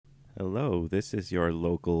Hello, this is your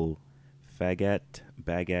local faggot,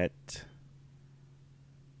 baguette,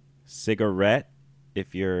 cigarette.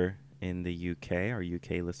 If you're in the UK, our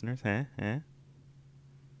UK listeners, huh?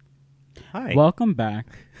 Hi. Welcome back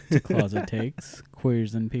to Closet Takes,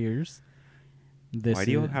 Queers and Peers. Why do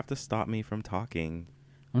you have to stop me from talking?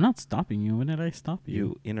 I'm not stopping you. When did I stop you?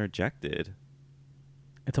 You interjected.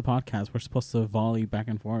 It's a podcast. We're supposed to volley back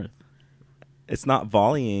and forth. It's not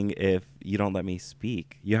volleying if you don't let me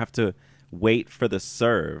speak. You have to wait for the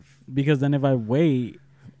serve. Because then if I wait,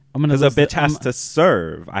 I'm gonna. Because a bitch has to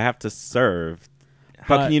serve. I have to serve.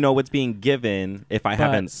 How But- can you know what's being given if I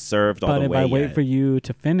haven't served all the way But if I wait yet? for you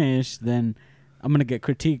to finish, then I'm gonna get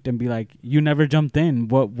critiqued and be like, "You never jumped in.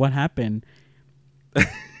 What happened?"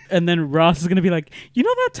 And then Ross is gonna be like, "You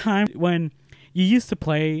know that time when you used to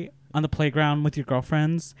play on the playground with your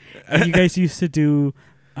girlfriends, and you guys used to do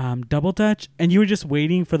double dutch, and you were just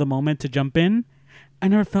waiting for the moment to jump in? I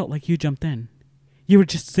never felt like you jumped in. You were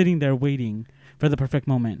just sitting there waiting for the perfect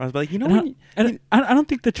moment. I was like, you know And when I don't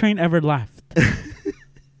think the train ever left."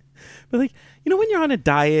 But like, you know when you're on a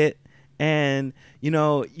diet and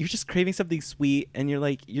you're just craving something sweet and you're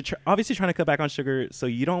like obviously trying to cut back on sugar, so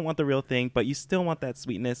you don't want the real thing, but you still want that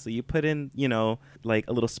sweetness, so you put in like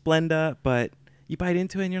a little Splenda, but you bite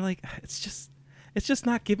into it and you're like, it's just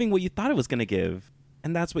not giving what you thought it was gonna give,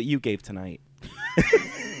 and that's what you gave tonight.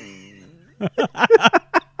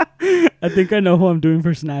 I think I know who I'm doing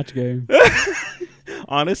for Snatch Game.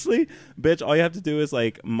 Honestly, bitch, all you have to do is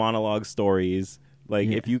like monologue stories. Like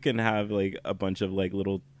Yeah. if you can have like a bunch of like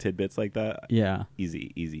little tidbits like that, Yeah.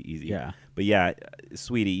 easy. Yeah. But yeah,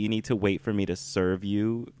 sweetie, you need to wait for me to serve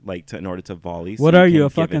you, like in order to volley. What so are can you, a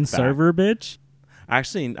give it fucking back. server, bitch?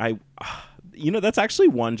 Actually, that's actually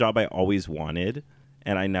one job I always wanted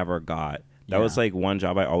and I never got. That was Yeah. like one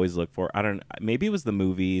job I always looked for. Maybe it was the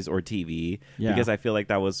movies or TV, Yeah. because I feel like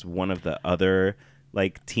that was one of the other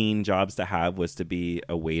like teen jobs to have, was to be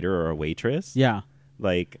a waiter or a waitress. Yeah.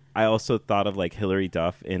 Like I also thought of like Hilary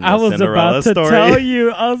Duff in the I was Cinderella about to story. tell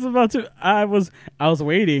you. I was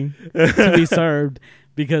waiting to be served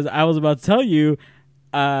because I was about to tell you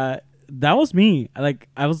that was me. Like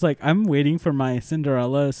I was like, I'm waiting for my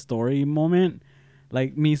Cinderella story moment.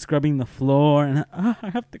 Like me scrubbing the floor and I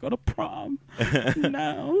have to go to prom.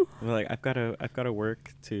 No. I'm like, I've got to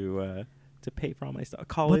work to pay for all my stuff.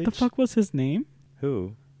 College. What the fuck was his name?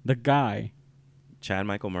 Who? The guy. Chad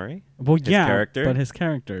Michael Murray? Well, His yeah, character? but his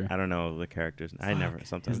character. I don't know the characters. I never.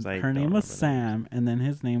 Sometimes His- I. Her don't name was remember them. Sam, and then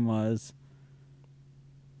his name was.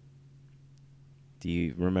 Do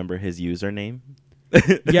you remember his username?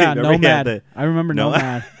 Yeah, Remember he had Nomad. I remember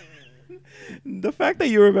Nomad. the fact that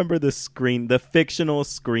you remember the fictional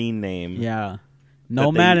screen name. Yeah,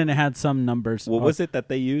 Nomad, and it had some numbers. What was it that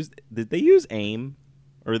they used? Did they use AIM,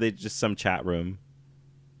 or they just some chat room?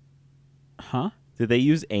 Huh? Did they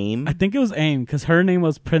use AIM? I think it was AIM because her name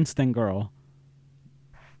was Princeton Girl.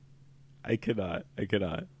 I cannot.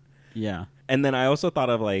 Yeah. And then I also thought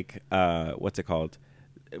of like, what's it called?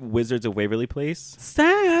 Wizards of Waverly Place.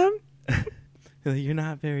 Sam, You're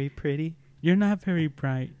not very pretty. you're not very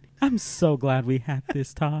bright. I'm so glad we had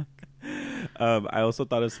this talk. I also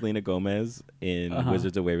thought of Selena Gomez in Uh-huh.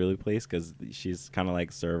 Wizards of Waverly Place, because she's kind of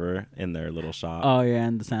like server in their little shop. Oh yeah,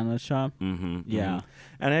 in the sandwich shop. Mm-hmm, Yeah.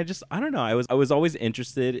 And I don't know. I was always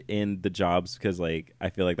interested in the jobs because like I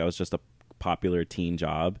feel like that was just a popular teen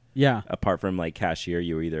job. Yeah. Apart from like cashier,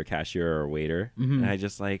 you were either a cashier or a waiter. Mhm. And I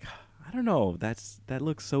just like, I don't know. That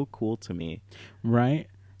looks so cool to me. Right.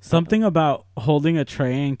 Something about holding a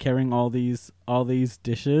tray and carrying all these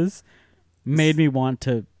dishes made me want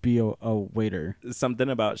to be a waiter. Something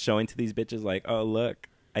about showing to these bitches like, oh look,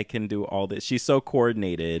 I can do all this. She's so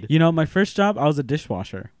coordinated. You know, my first job, I was a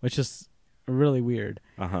dishwasher, which is really weird.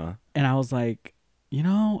 Uh-huh. And I was like,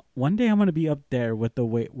 one day I'm gonna be up there with the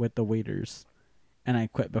waiters, and I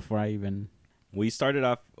quit before I even. We started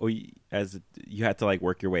off as you had to like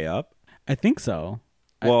work your way up. I think so.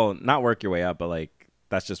 Well, not work your way up, but like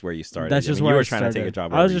that's just where you started. That's just I mean, where you were I trying to take a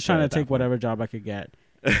job. I was wherever just you trying to could at take whatever job I could get.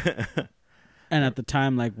 that point. And at the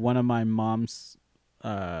time, like one of my mom's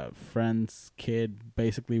friend's kid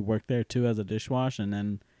basically worked there too as a dishwash, and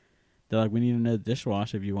then they're like, "We need another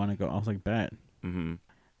dishwash if you want to go." I was like, "Bet." Mm-hmm.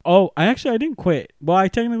 Oh, I didn't quit. Well, I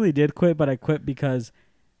technically did quit, but I quit because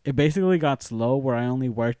it basically got slow where I only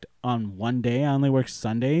worked on one day. I only worked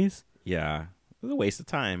Sundays. Yeah, it was a waste of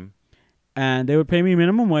time. And they would pay me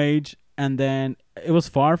minimum wage, and then it was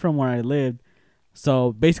far from where I lived.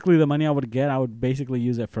 So basically the money I would get, I would basically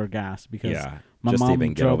use it for gas because Yeah, my just to mom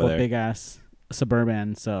even get drove over a there. big ass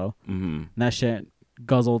Suburban. So Mm-hmm. that shit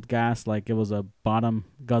guzzled gas like it was a bottom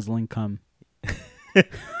guzzling cum.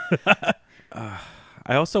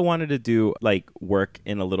 I also wanted to do like work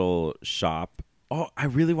in a little shop. Oh, I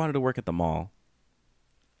really wanted to work at the mall.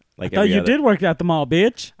 Like I thought you did work at the mall,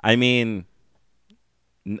 bitch. I mean,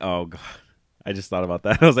 oh god, I just thought about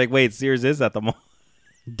that. I was like, wait, Sears is at the mall.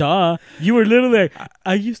 Duh. You were literally like,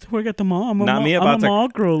 I used to work at the mall. I'm a mall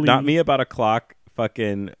girly. Not me about a clock.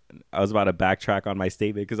 Fucking, I was about to backtrack on my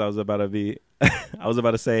statement because I was about to be, I was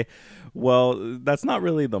about to say, well, that's not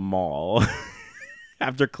really the mall.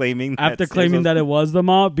 After claiming that it was the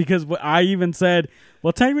mall, because I even said,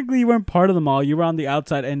 well, technically you weren't part of the mall. You were on the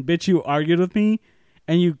outside, and bitch, you argued with me,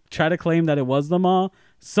 and you try to claim that it was the mall.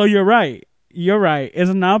 So you're right. You're right.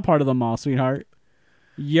 It's not part of the mall, sweetheart.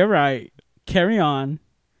 You're right. Carry on.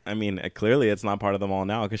 I mean, clearly it's not part of the mall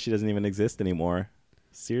now because she doesn't even exist anymore.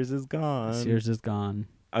 Sears is gone. Sears is gone.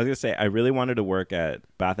 I was going to say, I really wanted to work at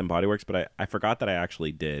Bath and Body Works, but I forgot that I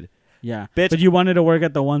actually did. Yeah. Bitch. But you wanted to work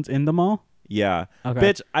at the ones in the mall? Yeah. Okay.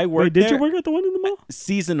 Bitch, I worked Wait, did you work at the one in the mall?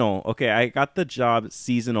 Seasonal. Okay, I got the job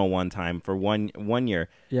seasonal one time for one year.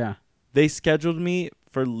 Yeah. They scheduled me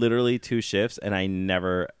for literally 2 shifts, and I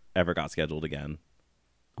never, ever got scheduled again.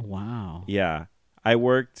 Wow. Yeah. I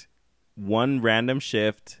worked one random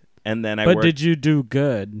shift, and then But did you do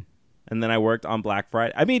good? And then I worked on Black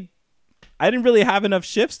Friday. I mean, I didn't really have enough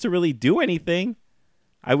shifts to really do anything.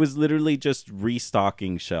 I was literally just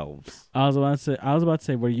restocking shelves. I was about to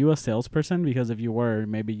say, were you a salesperson? Because if you were,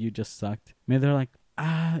 maybe you just sucked. Maybe they're like,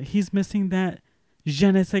 he's missing that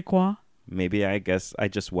je ne sais quoi. Maybe I guess I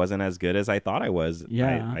just wasn't as good as I thought I was.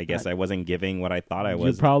 Yeah. I guess I wasn't giving what I thought I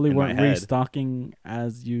was. You probably weren't restocking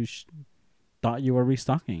as you thought you were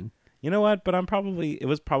restocking. You know what? But it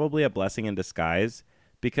was probably a blessing in disguise,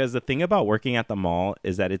 because the thing about working at the mall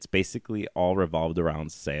is that it's basically all revolved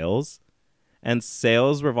around sales. And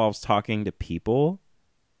sales revolves talking to people.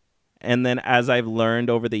 And then as I've learned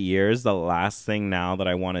over the years, the last thing now that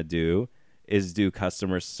I want to do is do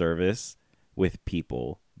customer service with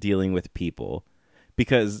people, dealing with people.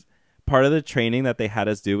 Because part of the training that they had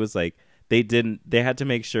us do was like, they had to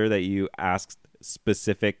make sure that you asked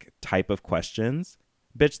specific type of questions.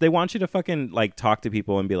 Bitch, they want you to fucking like talk to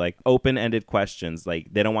people and be like open-ended questions. Like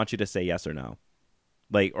they don't want you to say yes or no.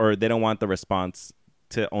 Like, or they don't want the response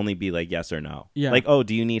to only be like yes or no. Yeah. Like, oh,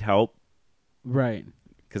 do you need help? Right.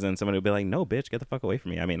 Because then somebody will be like, no, bitch, get the fuck away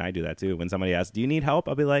from me. I mean, I do that too. When somebody asks, do you need help?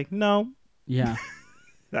 I'll be like, no. Yeah.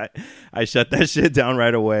 I shut that shit down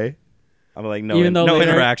right away. I'm like, no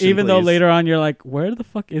interaction, Even though please. later on you're like, where the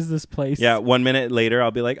fuck is this place? Yeah, 1 minute later,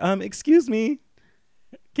 I'll be like, excuse me.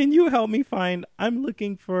 Can you help me find, I'm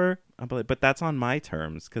looking for, I'll be like, but that's on my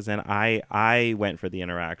terms. Because then I went for the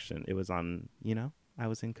interaction. It was on, I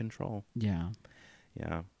was in control. Yeah.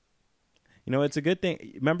 Yeah. It's a good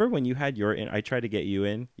thing. Remember when you had I tried to get you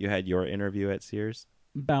in, you had your interview at Sears?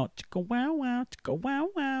 About chicka wow wow, chicka wow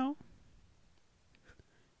wow.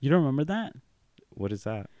 You don't remember that? What is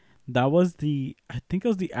that? That was I think it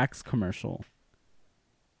was the Axe commercial.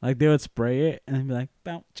 Like they would spray it and then be like,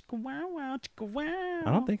 bow chicka wow wow, chicka wow.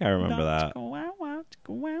 I don't think I remember that. Chicka wow wow,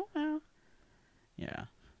 chicka wow wow. Yeah.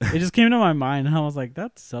 It just came to my mind and I was like,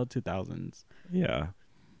 that's so 2000s. Yeah.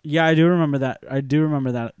 Yeah, I do remember that. I do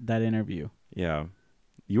remember that interview. Yeah.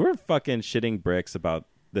 You were fucking shitting bricks about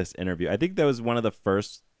this interview. I think that was one of the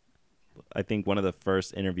first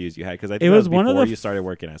interviews you had, because I think it was one before you started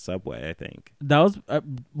working at Subway, I think. That was,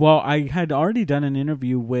 I had already done an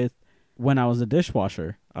interview when I was a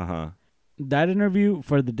dishwasher. Uh-huh. That interview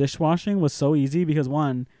for the dishwashing was so easy because,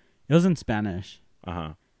 one, it was in Spanish.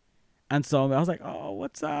 Uh-huh. And so I was like, oh,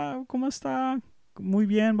 what's up? ¿Cómo está? Muy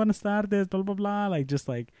bien, buenas tardes, blah, blah, blah. Like, just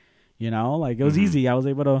like, like it was easy. I was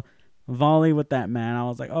able to volley with that man. I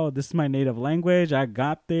was like, oh, this is my native language. I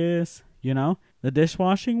got this, The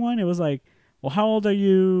dishwashing one, it was like, well, how old are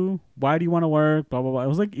you? Why do you want to work? Blah, blah, blah. It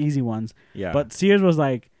was like easy ones. Yeah. But Sears was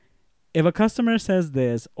like, if a customer says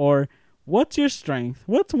this, or what's your strength?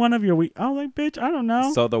 What's one of your weak? I was like, bitch, I don't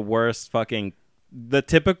know. So the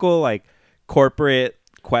typical like corporate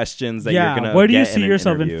questions that you're gonna where do you see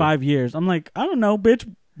yourself in 5 years? I'm like, I don't know, bitch,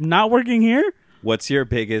 not working here. What's your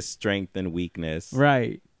biggest strength and weakness?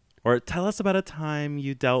 Right. Or tell us about a time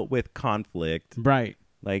you dealt with conflict. Right.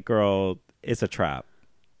 Like, girl, it's a trap.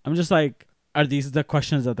 I'm just like, are these the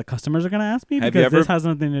questions that the customers are gonna ask me? Because this has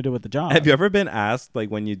nothing to do with the job. Have you ever been asked,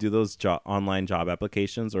 like when you do those online job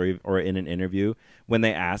applications or in an interview, when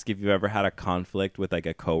they ask if you've ever had a conflict with like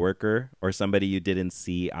a coworker or somebody you didn't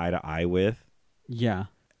see eye to eye with? Yeah.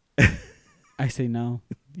 I say no.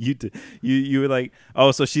 You were like,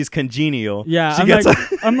 oh, so she's congenial. Yeah,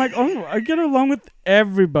 I'm like, oh, I get along with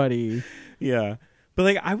everybody. Yeah, but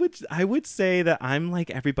like, I would say that I'm like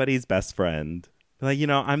everybody's best friend. Like,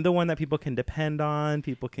 I'm the one that people can depend on.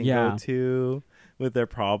 People can go to with their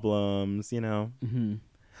problems, Mm-hmm.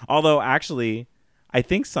 Although actually, I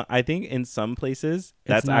think in some places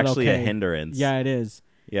that's not actually a okay. hindrance. Yeah, it is.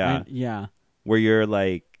 Yeah. Yeah. Where you're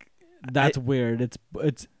like, That's weird.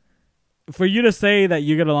 It's for you to say that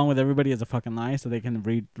you get along with everybody is a fucking lie, so they can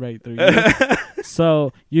read right through you.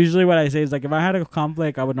 So usually what I say is like, if I had a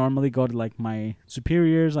conflict, I would normally go to like my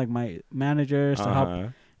superiors, like my managers, to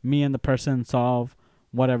help me and the person solve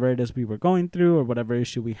whatever it is we were going through or whatever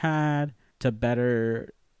issue we had to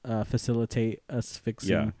better facilitate us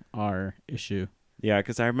fixing our issue. Yeah,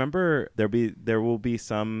 because I remember there will be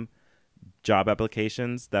some job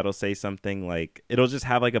applications that'll say something like, it'll just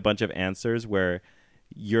have like a bunch of answers where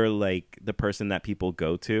you're like the person that people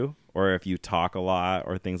go to, or if you talk a lot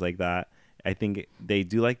or things like that. I think they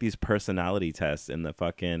do like these personality tests in the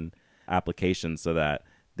fucking application so that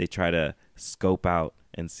they try to scope out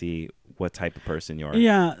and see what type of person you are.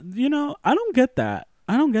 Yeah, I don't get that.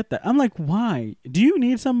 I'm like, why? Do you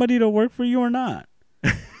need somebody to work for you or not?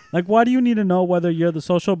 Like, why do you need to know whether you're the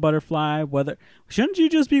social butterfly? Shouldn't you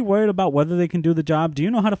just be worried about whether they can do the job? Do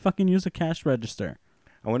you know how to fucking use a cash register?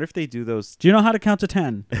 I wonder if they do those. Do you know how to count to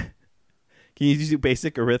 10? Can you do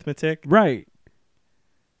basic arithmetic? Right.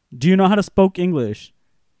 Do you know how to speak English?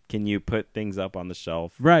 Can you put things up on the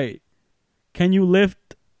shelf? Right. Can you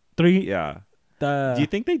lift 3? Yeah. Do you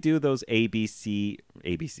think they do those ABC?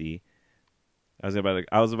 I was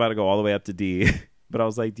about to go all the way up to D, but I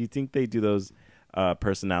was like, do you think they do those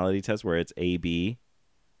personality tests where it's AB?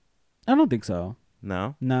 I don't think so.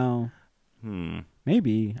 No? No.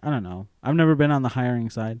 Maybe. I don't know. I've never been on the hiring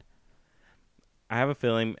side. I have a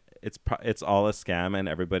feeling it's all a scam,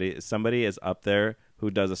 and somebody is up there who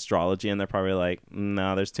does astrology, and they're probably like,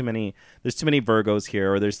 no, there's too many Virgos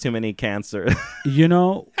here, or there's too many Cancer.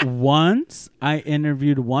 Once I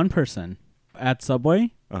interviewed one person at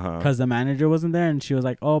Subway because the manager wasn't there, and she was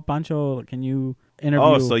like, oh, Pancho, can you interview?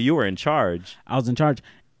 Oh, so you were in charge. I was in charge.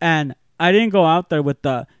 And I didn't go out there with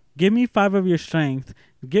the, give me 5 of your strength.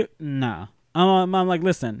 Nah. I'm like,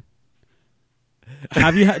 listen,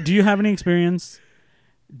 do you have any experience?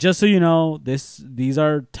 Just so you know, these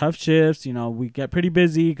are tough shifts. We get pretty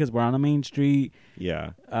busy because we're on the main street.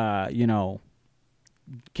 Yeah.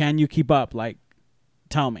 Can you keep up? Like,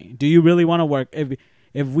 tell me, do you really want to work?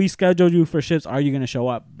 If we schedule you for shifts, are you going to show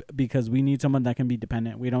up? Because we need someone that can be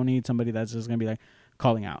dependent. We don't need somebody that's just going to be like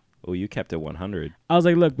calling out. Oh, you kept it 100. I was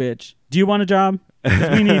like, look, bitch, do you want a job?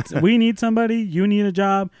 'Cause we need somebody. You need a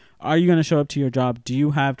job. Are you going to show up to your job? Do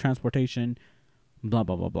you have transportation? Blah,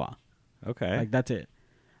 blah, blah, blah. Okay. Like, that's it.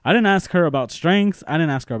 I didn't ask her about strengths. I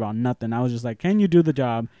didn't ask her about nothing. I was just like, can you do the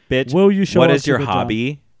job? Bitch, will you show up? What is to your the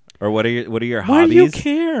hobby? Job? Or what are your Why hobbies? do you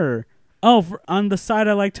care? Oh, on the side,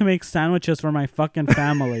 I like to make sandwiches for my fucking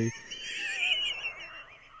family.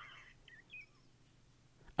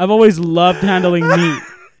 I've always loved handling meat.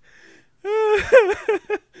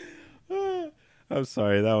 I'm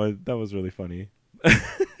sorry. That was really funny.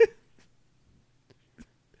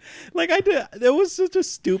 Like that was such a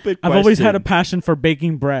stupid question. I've always had a passion for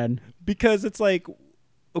baking bread. Because it's like,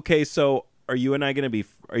 okay, so are you and I going to be,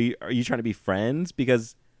 are you trying to be friends?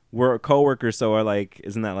 Because we're coworkers, so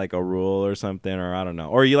isn't that like a rule or something? Or I don't know.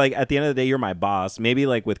 Or you like, at the end of the day, you're my boss. Maybe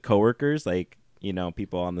like with coworkers, like,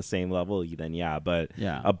 people on the same level, then yeah. But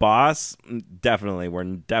yeah, a boss, we're definitely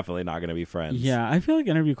not going to be friends. Yeah, I feel like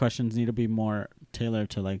interview questions need to be more tailored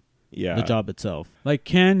to like the job itself. Like,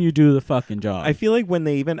 can you do the fucking job? I feel like when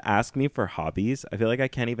they even ask me for hobbies, I feel like I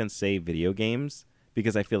can't even say video games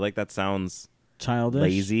because I feel like that sounds childish,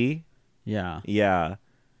 lazy. Yeah. Yeah.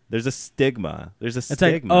 There's a stigma. It's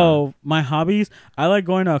stigma. Like, oh, my hobbies, I like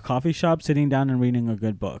going to a coffee shop, sitting down and reading a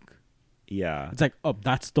good book. Yeah. It's like, oh,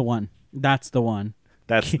 that's the one.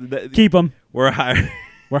 Keep him. We're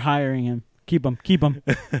hiring him. Keep him.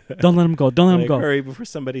 Don't let him go. Don't let him go. Hurry before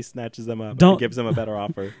somebody snatches him up and gives him a better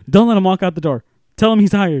offer. Don't let him walk out the door. Tell him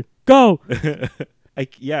he's hired. Go.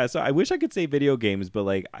 So I wish I could say video games, but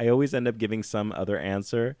like I always end up giving some other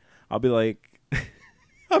answer. I'll be like,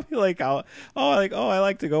 I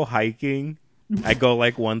like to go hiking. I go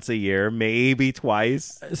like once a year, maybe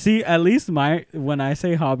twice. See, at least when I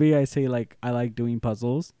say hobby, I say like I like doing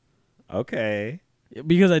puzzles. Okay.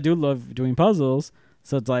 Because I do love doing puzzles.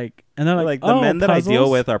 So it's like, and then like the men that I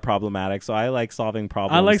deal with are problematic, so I like solving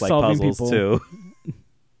problems. I like solving puzzles people too.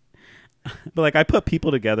 But like I put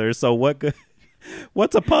people together, so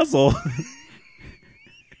what's a puzzle?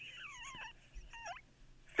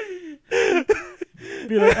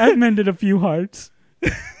 Be like, I've mended a few hearts.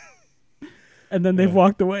 And then they've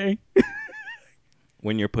walked away.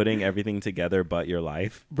 When you're putting everything together but your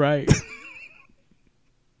life. Right.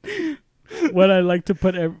 when I like to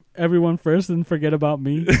put everyone first and forget about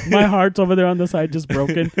me. My heart's over there on the side, just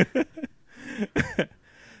broken.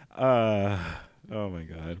 Oh my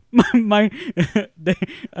god.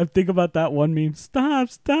 I think about that one meme. Stop,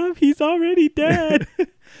 he's already dead.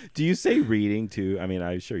 Do you say reading too? I mean,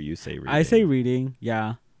 I'm sure you say reading. I say reading,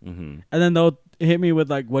 yeah. Mm-hmm. And then they'll hit me with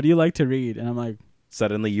like, what do you like to read? And I'm like,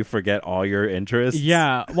 suddenly you forget all your interests.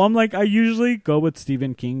 yeah. Well, I'm like, I usually go with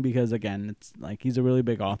Stephen King because again, it's like he's a really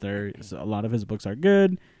big author. So a lot of his books are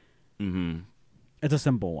good. Mm-hmm. It's a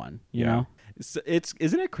simple one, you know?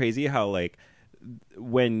 Isn't it crazy how like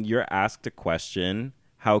when you're asked a question,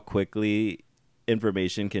 how quickly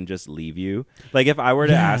information can just leave you? Like if I were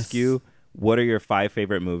to ask you, what are your 5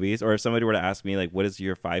 favorite movies? Or if somebody were to ask me like, what is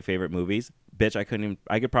your 5 favorite movies? Bitch, I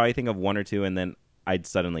could probably think of 1 or 2 and then I'd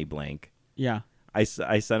suddenly blank. Yeah. I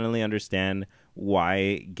suddenly understand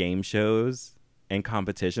why game shows and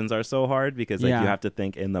competitions are so hard because like you have to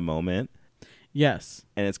think in the moment. Yes.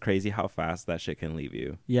 And it's crazy how fast that shit can leave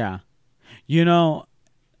you. Yeah. You know,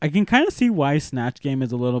 I can kind of see why Snatch Game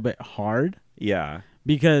is a little bit hard. Yeah.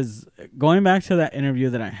 Because going back to that interview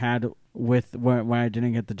that I had with when I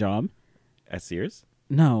didn't get the job. At Sears?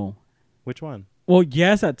 No. Which one? Well,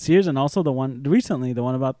 yes, at Sears, and also the one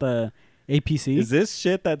about the APC. Is this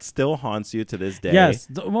shit that still haunts you to this day? Yes.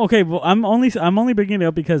 Okay. Well, I'm only bringing it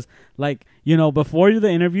up because, like, you know, before the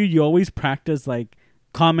interview, you always practice like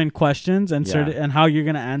common questions and and how you're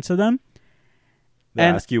gonna answer them. They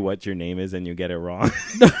ask you what your name is and you get it wrong.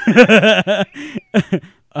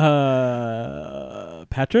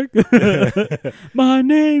 Patrick. My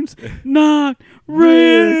name's not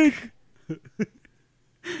Rick.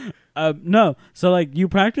 No. So like you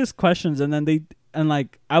practice questions and then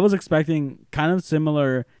like I was expecting kind of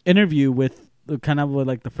similar interview with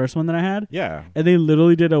like the first one that I had. Yeah. And they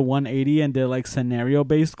literally did a 180 and did like scenario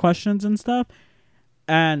based questions and stuff.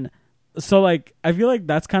 And so like I feel like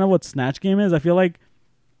that's kind of what Snatch Game is. I feel like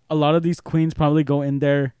a lot of these queens probably go in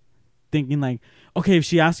there thinking like, okay, if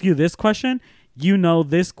she asks you this question, you know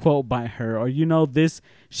this quote by her, or you know this,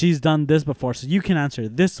 she's done this before, so you can answer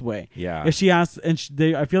this way. Yeah. If she asks, and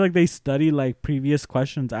I feel like they study like previous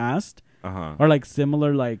questions asked, or like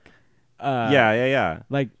similar like,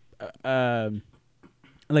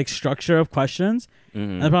 like structure of questions,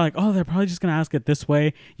 and they're probably like, oh, they're probably just gonna ask it this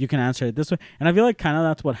way. You can answer it this way, and I feel like kind of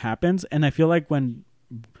that's what happens. And I feel like when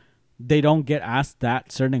they don't get asked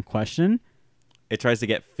that certain question, it tries to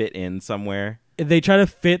get fit in somewhere. They try to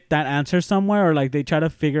fit that answer somewhere, or like they try to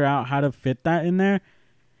figure out how to fit that in there.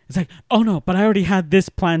 It's like, oh no, but I already had this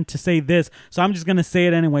plan to say this, so I'm just gonna say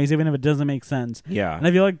it anyways, even if it doesn't make sense. Yeah. And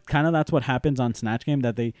I feel like kind of that's what happens on Snatch Game,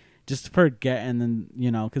 that they just forget, and then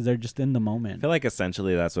because they're just in the moment. I feel like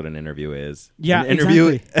essentially that's what an interview is. Yeah, an interview.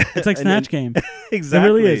 Exactly. It's like Snatch Game. Exactly.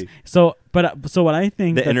 It really is. So what I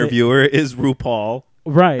think the interviewer is RuPaul,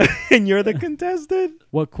 right? And you're the contestant.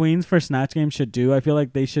 What queens for Snatch Game should do, I feel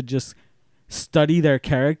like they should just study their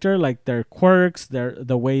character, like their quirks,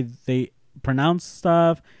 the way they pronounce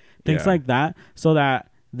stuff, things like that, so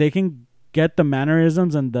that they can get the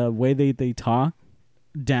mannerisms and the way they talk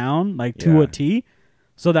down like to a T,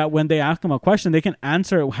 so that when they ask them a question, they can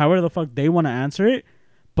answer it however the fuck they want to answer it,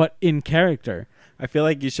 but in character. I feel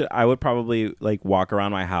like I would probably like walk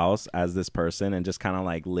around my house as this person and just kind of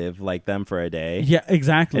like live like them for a day. Yeah,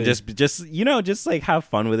 exactly. And just like have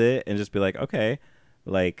fun with it and just be like, okay,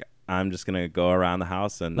 like I'm just gonna go around the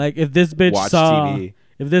house and like if this bitch watch saw TV.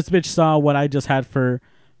 If this bitch saw what I just had for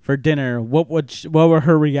dinner, what would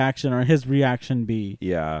her reaction or his reaction be?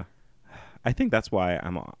 Yeah, I think that's why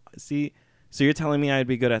see. So you're telling me I'd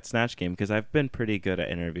be good at Snatch Game because I've been pretty good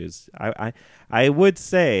at interviews. I would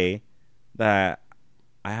say that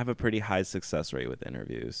I have a pretty high success rate with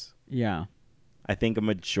interviews. Yeah. I think a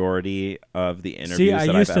majority of the interviews that I've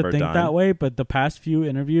ever done. See, I used to think that way, but the past few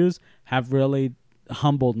interviews have really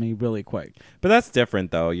humbled me really quick. But that's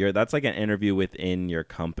different though. That's like an interview within your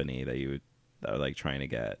company that are like trying to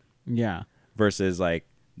get. Yeah. Versus like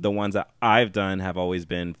the ones that I've done have always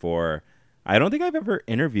been for, I don't think I've ever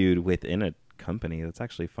interviewed within a company. That's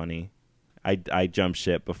actually funny. I jump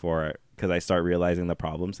ship before because I start realizing the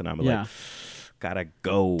problems and I'm like, gotta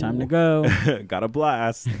go. Time to go. Gotta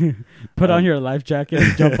blast. Put on your life jacket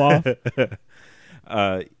and jump off.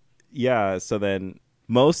 Yeah. So then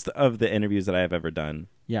most of the interviews that I have ever done,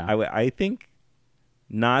 I think,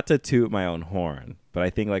 not to toot my own horn, but I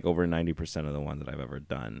think like over 90% of the ones that I've ever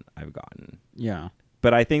done, I've gotten. Yeah.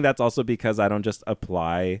 But I think that's also because I don't just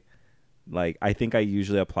apply. Like, I think I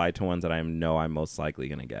usually apply to ones that I know I'm most likely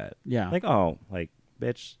going to get. Yeah. Like, oh, like,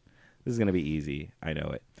 bitch, this is going to be easy. I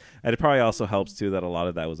know it. And it probably also helps, too, that a lot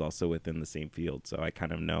of that was also within the same field. So I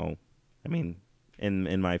kind of know. I mean,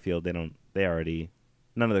 in my field, they don't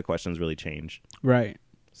none of the questions really change. Right.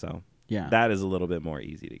 So Yeah. that is a little bit more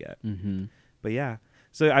easy to get. Mm-hmm. But yeah,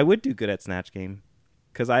 so I would do good at Snatch Game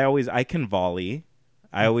because I can volley.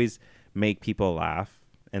 I always make people laugh.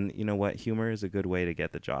 And you know what? Humor is a good way to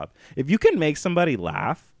get the job. If you can make somebody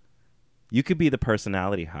laugh, you could be the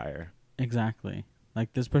personality hire. Exactly.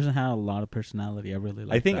 Like this person had a lot of personality. I really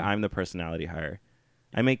like I think that. I'm the personality hire.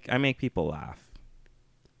 I make people laugh.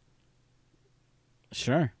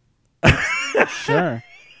 Sure. Sure.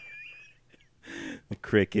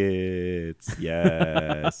 Crickets.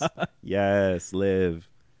 Yes. Yes. Live.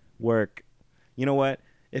 Work. You know what?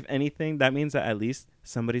 If anything, that means that at least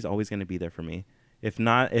somebody's always going to be there for me. If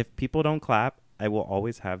not, if people don't clap, I will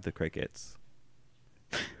always have the crickets.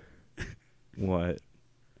 What?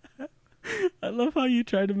 I love how you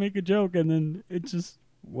tried to make a joke and then it just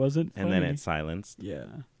wasn't funny. And then it's silenced. Yeah.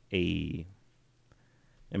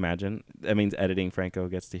 Imagine. That means editing Franco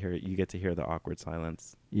gets to hear it. You get to hear the awkward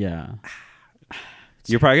silence. Yeah.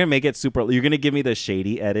 You're probably going to make it super. You're going to give me the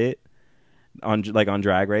shady edit on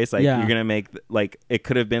Drag Race. Like, Yeah. you're going to make, like, it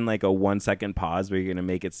could have been like a 1 second pause where you're going to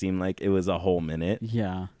make it seem like it was a whole minute.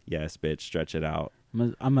 Yeah. Yes, bitch. Stretch it out.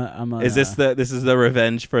 I'm a Is this the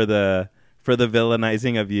revenge for the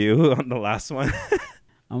villainizing of you on the last one?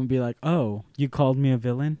 I'm gonna be like, oh, you called me a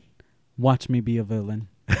villain? Watch me be a villain.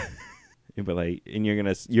 But like, and you're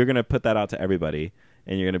gonna put that out to everybody,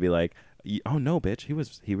 and you're gonna be like, oh no, bitch,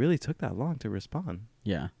 he really took that long to respond,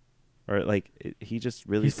 Yeah. or like he just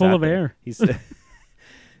really He's full sat of there. air. He's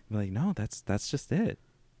like, no, that's just it.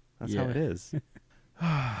 That's how Yeah. it is.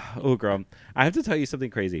 Oh, girl, I have to tell you something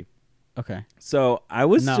crazy. Okay. So I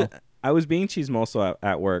was No. I was being chismoso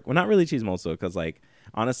at work. Well, not really chismoso, because like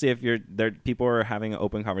honestly, if you're there, people are having an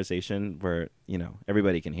open conversation where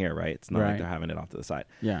everybody can hear, right? It's not like Right. they're having it off to the side.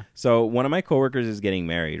 Yeah. So one of my coworkers is getting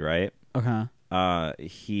married, right? Okay.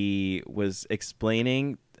 He was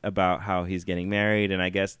explaining about how he's getting married, and I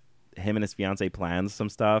guess him and his fiance planned some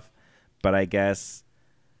stuff. But I guess,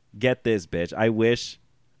 get this, bitch.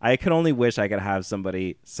 I could only wish I could have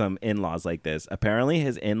some in-laws like this. Apparently,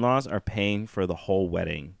 his in-laws are paying for the whole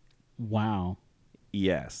wedding. Wow.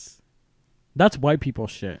 Yes. That's white people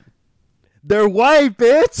shit. They're white,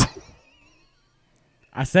 bitch.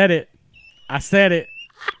 I said it. I said it.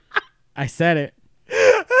 I said it.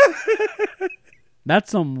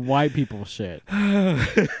 That's some white people shit.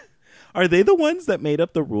 Are they the ones that made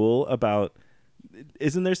up the rule about?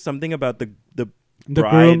 Isn't there something about the The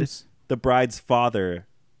bride? grooms. The bride's father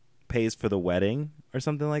pays for the wedding or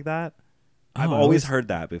something like that. Oh, I've I always heard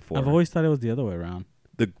that before. I've always thought it was the other way around.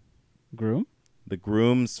 The Groom? the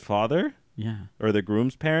groom's father Yeah. or the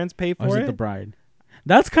groom's parents pay Or for is it. it the bride?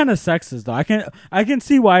 That's kind of sexist, though. I can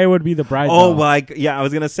see why it would be the bride. Oh, though. well, yeah, I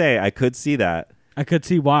was gonna say I could see that. I could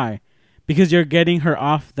see why, because you're getting her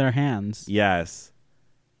off their hands. Yes.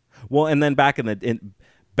 Well, and then back in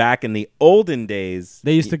the olden days,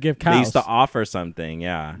 They used to give cows. They used to offer something.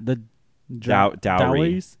 Yeah. The Dowry.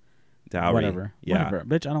 dowries, Dowry. whatever, Yeah. whatever.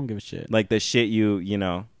 Bitch, I don't give a shit. Like the shit The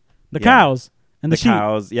yeah. cows and the the sheep.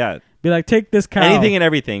 cows. Yeah. Be like, take this cow. Anything and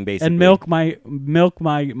everything, basically. and milk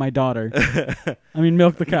my daughter. I mean,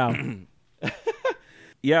 milk the cow.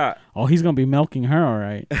 Yeah. Oh, he's gonna be milking her, all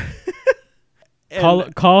right.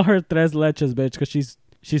 And- Call her tres leches, bitch, because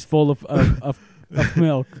she's full of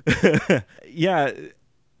milk. Yeah.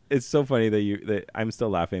 It's so funny that I'm still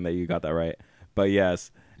laughing that you got that right. But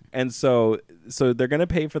yes. And so they're gonna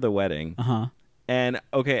pay for the wedding. And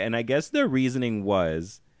okay, and I guess their reasoning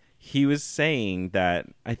was he was saying that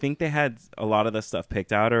I think they had a lot of the stuff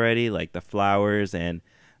picked out already, like the flowers and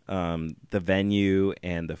the venue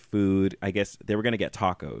and the food. I guess they were gonna get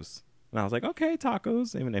tacos, and I was like, okay,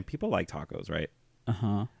 tacos. I mean, and people like tacos, right?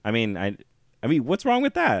 I mean, what's wrong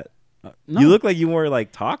with that? No. You look like you were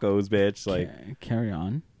like tacos, bitch. Like, carry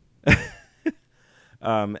on.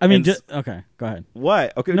 I mean, okay, go ahead.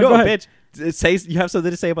 what? Okay, No, no, go ahead. bitch. Say you have something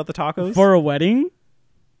to say about the tacos. For a wedding,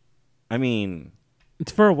 I mean,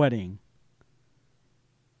 it's for a wedding.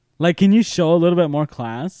 Like, can you show a little bit more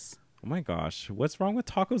class? oh my gosh, what's wrong with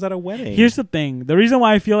tacos at a wedding? Here's the thing. The reason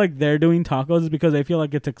why I feel like they're doing tacos is because I feel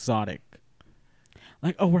like it's exotic.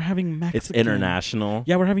 Like, oh, we're having Mexican. It's international.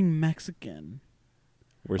 Yeah, we're having Mexican.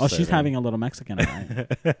 We're She's serving. having a little Mexican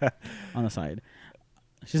on the side.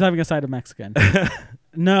 She's having a side of Mexican.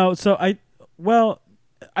 No, so I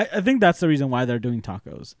think that's the reason why they're doing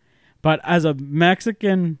tacos. But as a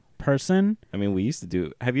Mexican person, I mean, we used to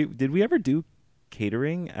do. Did we ever do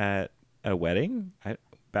catering at a wedding?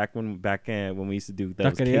 Back when we used to do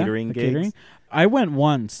those taqueria, catering the gigs. catering, I went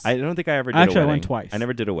once. I don't think I ever did. Actually, a I wedding. went twice. I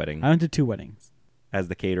never did a wedding I went to 2 weddings as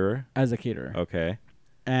the caterer. as a caterer. Okay.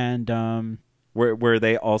 And Were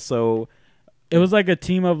they also It was like a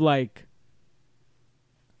team of like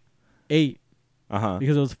 8 Uh-huh.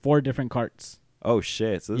 because it was 4 different carts. Oh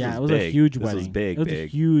shit. So this Yeah, is it was big. a huge this wedding. was big, It was big. a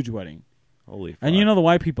huge wedding. Holy fuck. And you know the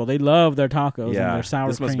white people, they love their tacos and yeah, their sour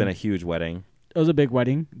this must have cream. been a huge wedding. It was a big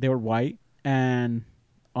wedding. They were white, and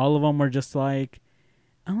all of them were just like,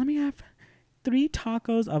 oh, let me have 3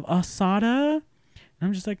 tacos of asada. And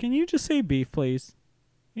I'm just like, can you just say beef, please?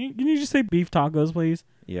 Can you just say beef tacos, please?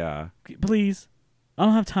 Yeah. Please. I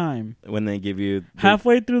don't have time. When they give you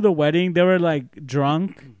Halfway through the wedding, they were like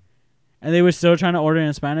drunk, and they were still trying to order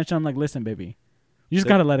in Spanish. I'm like, listen, baby, you just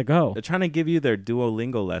gotta let it go. they're trying to give you their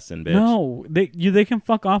Duolingo lesson, bitch. No, they can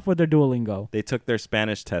fuck off with their Duolingo. They took their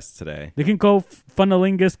Spanish test today. They can go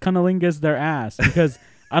funnelingus, cunnilingus their ass because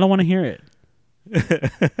I don't want to hear it.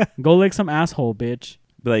 Go lick some asshole, bitch.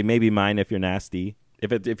 But like maybe mine if you're nasty.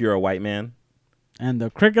 If you're a white man. And the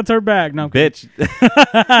crickets are back. No, Bitch.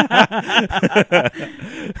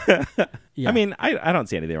 yeah. I mean, I don't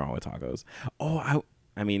see anything wrong with tacos. Oh,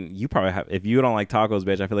 I mean, you probably have. If you don't like tacos,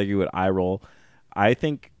 bitch, I feel like you would eye roll. I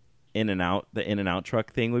think the In-N-Out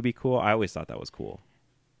truck thing would be cool. I always thought that was cool.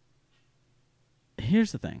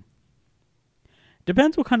 Here's the thing.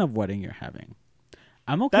 Depends what kind of wedding you're having.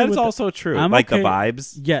 I'm okay. That is with also true. I'm like okay. the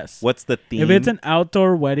vibes. Yes. What's the theme? If it's an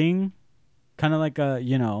outdoor wedding, kind of like a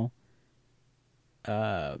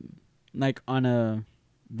like on a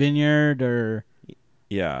vineyard or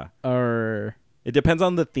it depends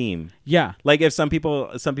on the theme. yeah. Like if some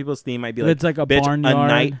people's theme might be If like it's like a bitch,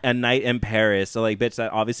 barnyard. a night in Paris. So like bitch,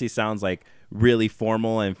 that obviously sounds like really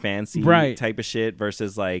formal and fancy Right. type of shit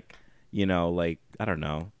versus like, like I don't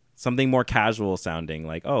know, something more casual sounding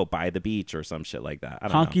like, oh, by the beach or some shit like that. I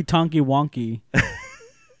don't know. Honky tonky wonky.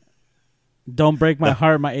 Don't break my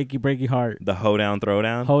heart, my achy breaky heart. The hoedown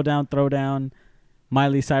throwdown. Hold down, throw down.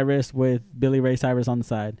 Miley Cyrus with Billy Ray Cyrus on the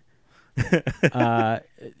side.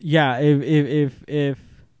 Yeah, if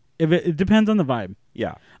it depends on the vibe.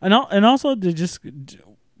 Yeah. And also to just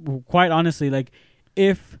quite honestly, like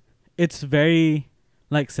if it's very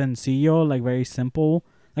like sencillo, like very simple,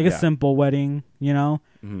 like a simple wedding,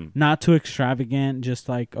 not too extravagant, just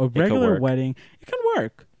like a regular wedding, it can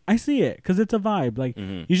work. I see it because it's a vibe. Like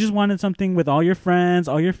you just wanted something with all your friends,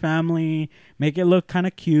 all your family, make it look kind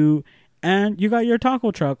of cute, and you got your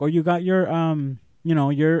taco truck or you got your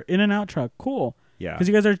your In-N-Out truck. Cool. Yeah. Because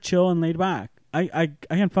you guys are chill and laid back. I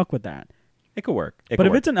can fuck with that. It could work. But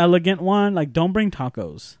if it's an elegant one, like don't bring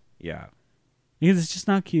tacos. Yeah. Because it's just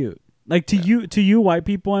not cute. Like to you white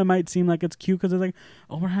people, it might seem like it's cute because it's like,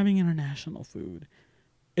 oh, we're having international food.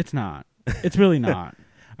 It's not. It's really not.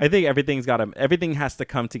 I think everything has to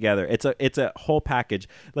come together. It's a whole package.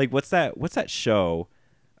 Like what's that show?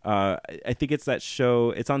 I think it's that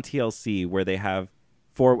show. It's on TLC where they have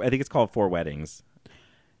I think it's called 4 Weddings.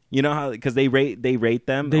 You know how because they rate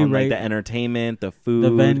them on like the entertainment, the food,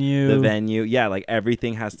 the venue. Yeah, like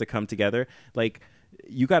everything has to come together. Like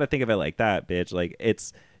you got to think of it like that, bitch. Like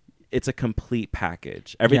it's a complete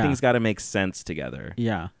package. Everything's got to make sense together.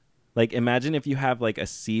 Yeah. Like imagine if you have like a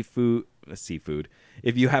seafood.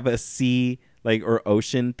 If you have a sea like or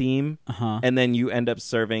ocean theme, and then you end up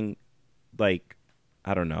serving like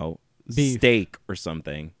I don't know, beef. Steak or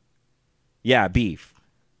something. Yeah, beef.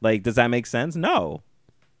 Like, does that make sense? No,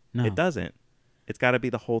 it doesn't. It's got to be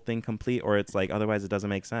the whole thing complete, or it's like otherwise it doesn't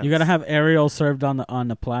make sense. You got to have Ariel served on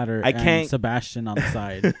the platter. And Sebastian on the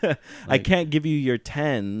side. I can't give you your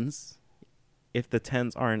 10s if the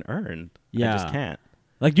 10s aren't earned. Yeah, I just can't.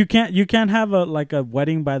 Like you can't have a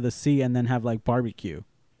wedding by the sea and then have like barbecue.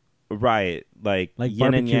 Right, like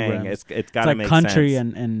yin and yang. It's got to like make country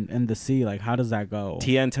sense. and the sea. Like how does that go?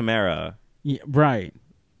 Tia and Tamara. Yeah, right.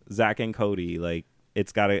 Zach and Cody. Like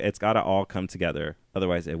it's gotta all come together.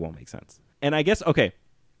 Otherwise, it won't make sense. And I guess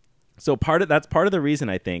so that's part of the reason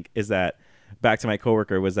I think is that back to my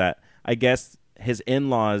coworker was that I guess his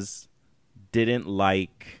in-laws didn't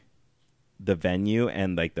like the venue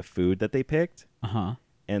and like the food that they picked.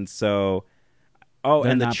 And so,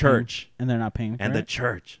 and the church. And they're not paying for it? And the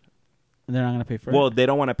church. And they're not going to pay for it? Well, they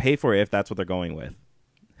don't want to pay for it if that's what they're going with.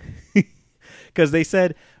 Because they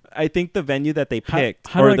said, I think the venue that they picked,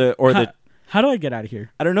 how do I get out of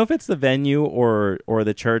here? I don't know if it's the venue or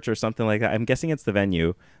the church or something like that. I'm guessing it's the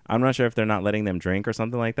venue. I'm not sure if they're not letting them drink or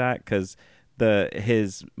something like that. Because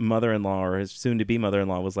his mother-in-law or his soon-to-be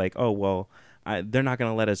mother-in-law was like, oh, well, they're not going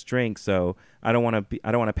to let us drink. So I don't want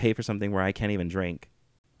to pay for something where I can't even drink.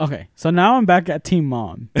 Okay, so now I'm back at Team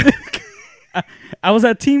Mom. I was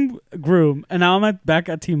at Team Groom, and now I'm back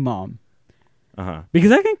at Team Mom.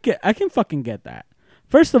 Because I can fucking get that.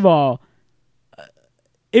 First of all,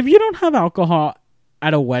 if you don't have alcohol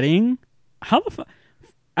at a wedding, at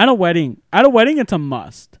a wedding it's a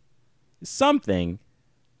must. something.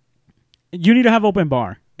 You need to have open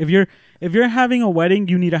bar. If you're having a wedding,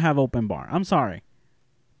 you need to have open bar. I'm sorry.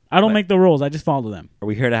 I don't make the rules. I just follow them. Are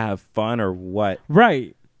we here to have fun or what?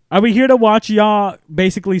 Right. Are we here to watch y'all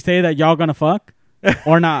basically say that y'all gonna fuck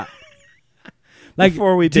or not? Like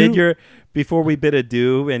before we bid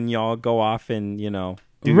adieu and y'all go off and do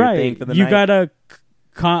your thing for the you night. gotta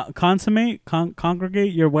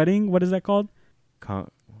congregate your wedding. What is that called?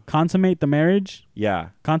 Consummate the marriage. Yeah,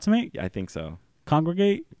 Consummate. I think so.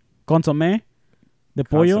 Congregate. Consomme. The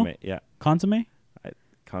pollo. Consummate, yeah. Consomme.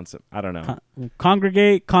 I don't know.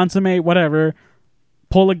 Congregate. Consummate. Whatever.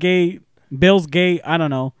 Polygate. Bill's gate. I don't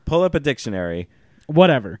know. Pull up a dictionary.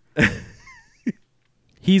 Whatever.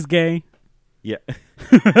 He's gay. Yeah.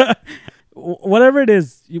 Whatever it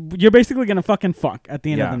is, you're basically gonna fucking fuck at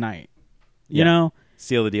the end of the night. You know?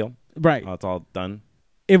 Seal the deal. Right. Oh, it's all done.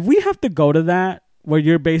 If we have to go to that where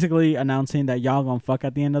you're basically announcing that y'all gonna fuck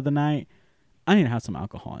at the end of the night, I need to have some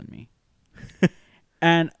alcohol in me.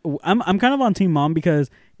 And I'm kind of on Team Mom because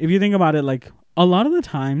if you think about it, like a lot of the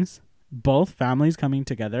times, both families coming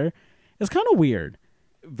together is kind of weird.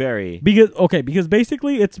 Very. Because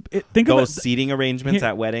basically think about those seating arrangements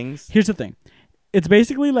at weddings. Here's the thing. It's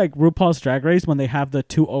basically like RuPaul's Drag Race when they have the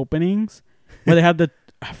two openings where they have the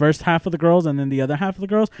first half of the girls and then the other half of the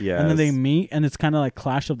girls. Yes. And then they meet and it's kind of like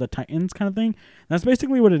Clash of the Titans kind of thing. That's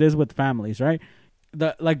basically what it is with families, right?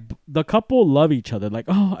 The couple love each other. Like,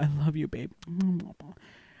 oh, I love you, babe.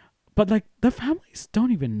 But like the families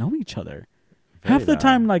don't even know each other. Half the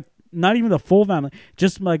time, like not even the full family.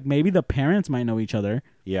 Just like maybe the parents might know each other.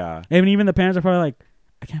 Yeah. And even the parents are probably like,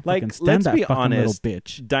 I can't fucking stand that fucking honest, little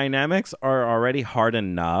bitch. Dynamics are already hard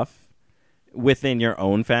enough within your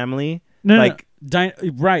own family. Right,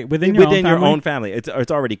 within your own family. It's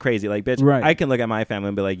already crazy. Like, bitch, right. I can look at my family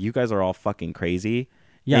and be like, you guys are all fucking crazy.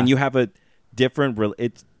 Yeah. And you have a different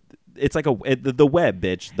it's like the web,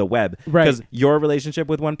 bitch, the web. Right. Because your relationship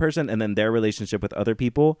with one person and then their relationship with other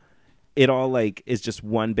people, it all like is just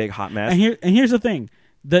one big hot mess. And here's the thing.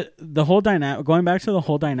 The whole dynamic, going back to the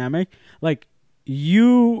whole dynamic, like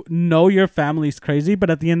you know your family's crazy, but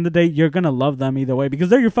at the end of the day, you're going to love them either way because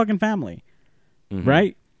they're your fucking family. Mm-hmm.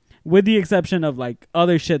 Right? With the exception of like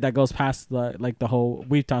other shit that goes past the whole,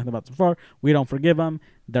 we've talked about this before, we don't forgive them,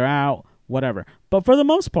 they're out, whatever. But for the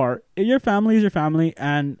most part, your family is your family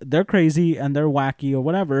and they're crazy and they're wacky or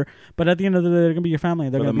whatever. But at the end of the day, they're going to be your family.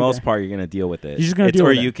 For the most part, you're going to deal with it. You're just going to deal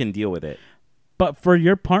with it. Or you can deal with it. But for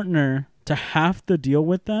your partner to have to deal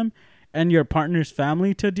with them and your partner's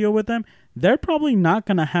family to deal with them, they're probably not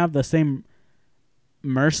going to have the same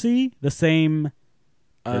mercy, the same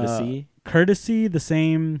courtesy, the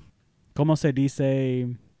same, como se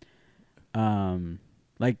dice,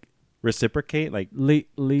 like reciprocate, like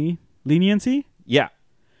leniency. Yeah,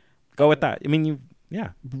 go with that. I mean,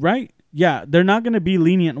 right. Yeah, they're not going to be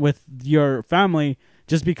lenient with your family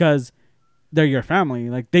just because they're your family.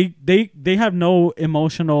 Like they have no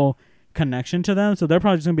emotional connection to them, so they're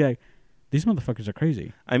probably just going to be like, these motherfuckers are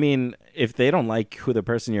crazy. I mean, if they don't like who the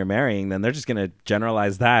person you're marrying, then they're just going to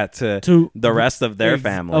generalize that to the rest of their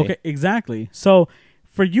family. Okay, exactly. So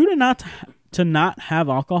for you to not have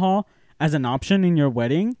alcohol as an option in your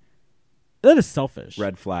wedding, that is selfish.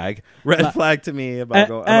 Red flag. Red flag to me about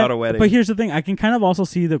a wedding. But here's the thing. I can kind of also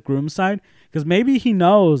see the groom's side because maybe he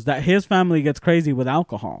knows that his family gets crazy with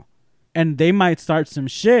alcohol. And they might start some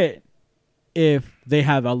shit if they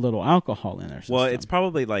have a little alcohol in their system. Well, it's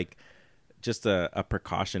probably like just a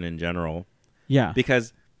precaution in general. Yeah.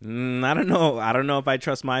 Because I don't know. I don't know if I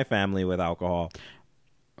trust my family with alcohol.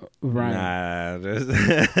 Right. Nah.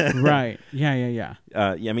 Right. Yeah.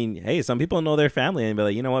 I mean, hey, some people know their family and be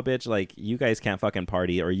like, you know what, bitch? Like, you guys can't fucking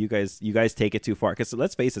party, or you guys take it too far. Because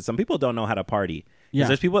let's face it, some people don't know how to party. Yeah.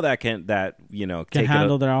 There's people that can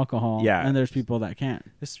handle their alcohol. Yeah. And there's people that can't.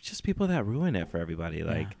 There's just people that ruin it for everybody.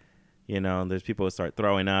 Like, there's people who start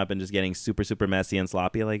throwing up and just getting super, super messy and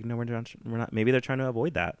sloppy. Like, no, we're not. Maybe they're trying to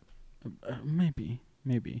avoid that. Maybe.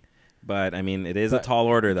 But I mean, it is a tall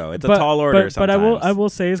order, though. It's a tall order. But I will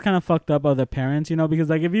say it's kind of fucked up of the parents, because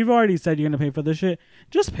like if you've already said you're gonna pay for this shit,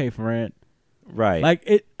 just pay for it. Right.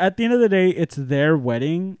 Like at the end of the day, it's their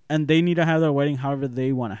wedding, and they need to have their wedding however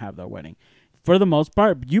they want to have their wedding. For the most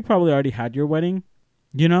part, you probably already had your wedding,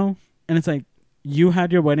 and it's like you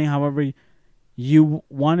had your wedding however you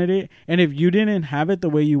wanted it, and if you didn't have it the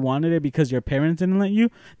way you wanted it because your parents didn't let you,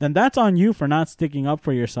 then that's on you for not sticking up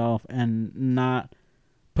for yourself and not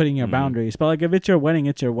putting your boundaries. But like if it's your wedding,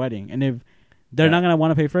 it's your wedding, and if they're not gonna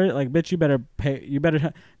want to pay for it, like bitch, you better pay.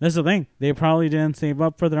 That's the thing. They probably didn't save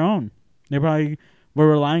up for their own. They probably were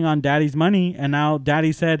relying on daddy's money, and now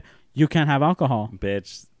daddy said you can't have alcohol.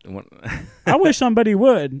 Bitch, I wish somebody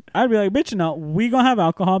would. I'd be like, bitch, no, we gonna have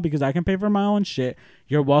alcohol because I can pay for my own shit.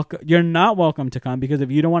 You're welcome. You're not welcome to come because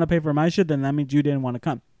if you don't want to pay for my shit, then that means you didn't want to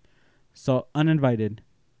come. So uninvited.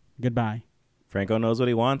 Goodbye. Franco knows what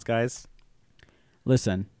he wants, guys.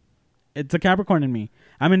 Listen, it's a Capricorn in me.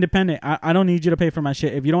 I'm independent. I don't need you to pay for my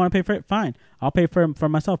shit. If you don't want to pay for it, fine. I'll pay for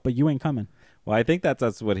myself, but you ain't coming. Well, I think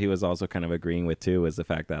that's what he was also kind of agreeing with too, is the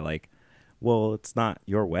fact that like, well, it's not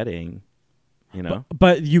your wedding, you know.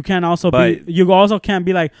 But you can also be. You also can't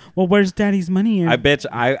be like, well, where's Daddy's money? I bet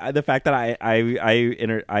the fact that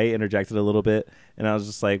I interjected a little bit, and I was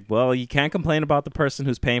just like, well, you can't complain about the person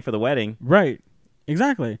who's paying for the wedding, right?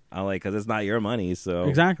 Exactly. I like because it's not your money, so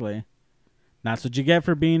exactly. That's what you get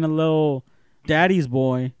for being a little daddy's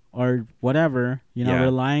boy or whatever. You know,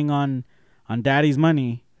 relying on daddy's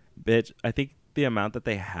money. Bitch, I think the amount that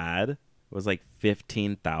they had was like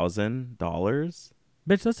 $15,000.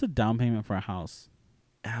 Bitch, that's a down payment for a house.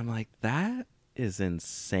 And I'm like, that is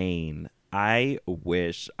insane. I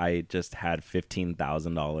wish I just had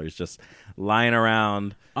 $15,000 just lying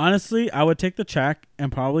around. Honestly, I would take the check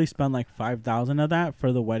and probably spend like $5,000 of that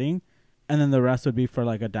for the wedding, and then the rest would be for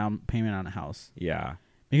like a down payment on a house. Yeah.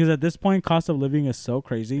 Because at this point, cost of living is so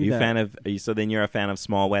crazy. So then you're a fan of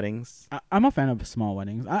small weddings? I'm a fan of small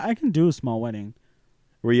weddings. I can do a small wedding.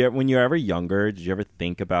 When you were ever younger, did you ever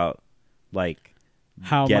think about like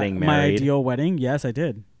how getting married? My ideal wedding? Yes, I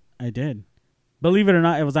did. Believe it or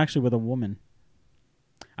not, it was actually with a woman.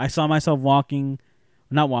 I saw myself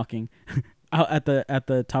not walking, out at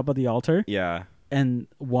the top of the altar. Yeah. And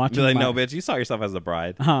watching. Like, no, bitch, you saw yourself as the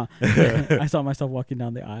bride. I saw myself walking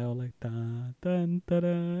down the aisle like dun dun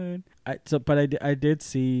dun dun. But I did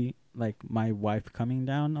see like my wife coming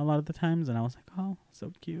down a lot of the times, and I was like, oh,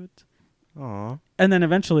 so cute. Aw. And then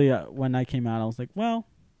eventually, when I came out, I was like, well,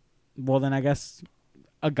 then I guess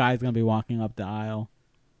a guy's gonna be walking up the aisle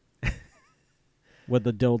with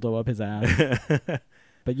the dildo up his ass.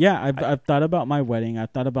 But yeah, I've thought about my wedding.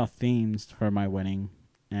 I've thought about themes for my wedding,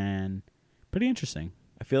 and pretty interesting.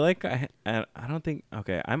 I feel like I don't think,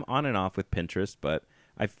 okay, I'm on and off with Pinterest, but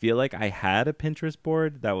I feel like I had a Pinterest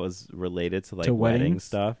board that was related to like wedding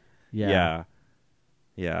stuff. Yeah.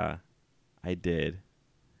 I did.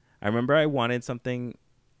 I remember I wanted something.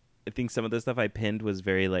 I think some of the stuff I pinned was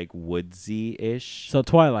very like woodsy-ish. So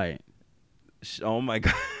Twilight. Oh my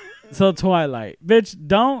God. So Twilight. Bitch,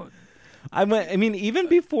 don't. I mean, even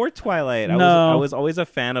before Twilight, I was always a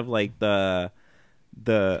fan of like the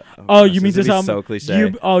you mean to tell so me cliche.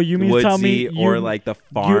 You mean to tell me or like the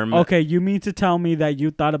farm. You mean to tell me that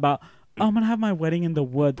you thought about, I'm gonna have my wedding in the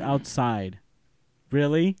woods outside.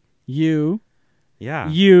 Really? You? Yeah.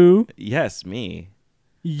 You? Yes, me.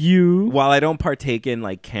 You? While I don't partake in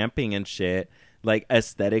like camping and shit, like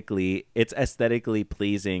aesthetically, it's aesthetically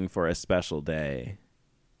pleasing for a special day.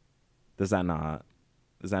 Does that not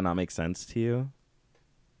make sense to you?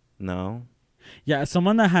 No? Yeah, as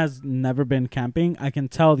someone that has never been camping, I can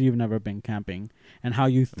tell you've never been camping and how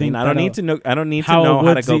you think. I don't need to know how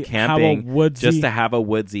to go camping just to have a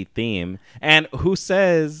woodsy theme. And who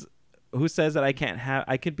says that I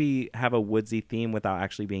could have a woodsy theme without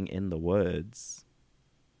actually being in the woods?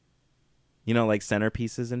 You know, like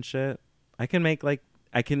centerpieces and shit. I can make the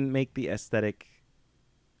aesthetic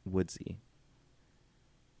woodsy.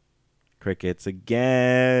 Crickets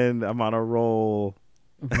again. I'm on a roll.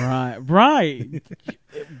 Right.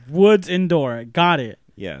 Woods indoor. Got it.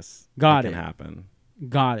 Yes. Got it. Can happen.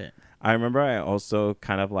 Got it. I remember I also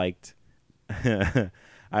kind of liked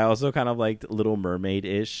Little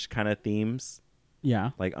Mermaid-ish kind of themes.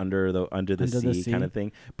 Yeah. Like under the sea kind of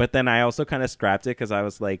thing. But then I also kind of scrapped it because I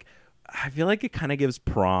was like, I feel like it kind of gives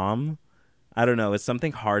prom. I don't know. It's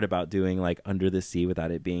something hard about doing like under the sea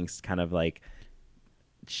without it being kind of like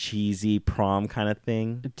cheesy prom kind of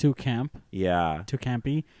thing. Too camp? Yeah. Too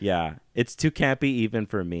campy? Yeah. It's too campy even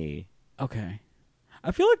for me. Okay.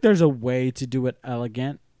 I feel like there's a way to do it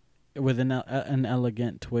elegant with an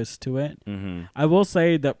elegant twist to it. Mm-hmm. I will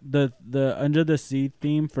say that the under the sea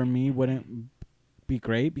theme for me wouldn't be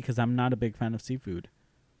great because I'm not a big fan of seafood.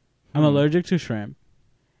 I'm allergic to shrimp.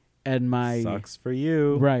 And sucks for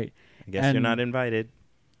you. Right. I guess you're not invited.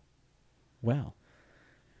 Well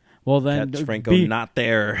then Catch Franco not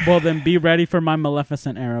there. Well then be ready for my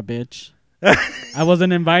Maleficent era, bitch. I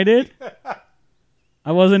wasn't invited.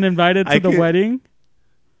 I wasn't invited to the wedding.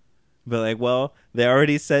 But like, well, they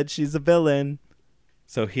already said she's a villain,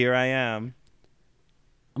 so here I am.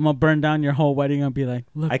 I'm gonna burn down your whole wedding and be like,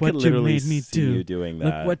 look what you made me do. You doing that.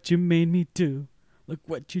 Look what you made me do. Look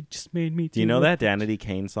what you just made me do. Do you know that Danity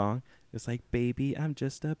Kane song? It's like, baby, I'm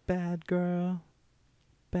just a bad girl.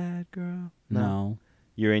 Bad girl. No.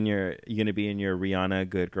 you're gonna be in your Rihanna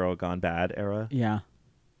Good Girl Gone Bad era. Yeah,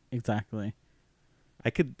 exactly. I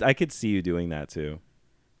could see you doing that too.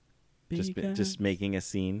 Because- Just making a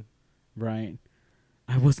scene. Right.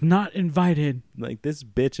 I was not invited. Like, this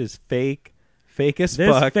bitch is fake as This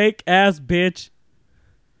fuck. fake ass bitch.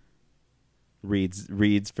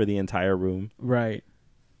 Reads for the entire room. Right.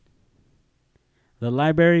 The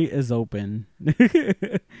library is open.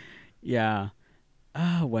 Yeah.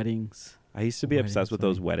 Weddings. I used to be obsessed with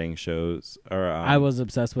those wedding shows. Or I was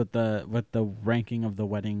obsessed with the ranking of the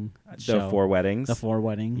wedding show. the 4 weddings. The 4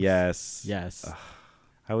 weddings. Yes. Yes.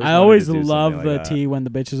 I always wanted to do love something the like that. tea when the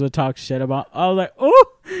bitches would talk shit about. I was like,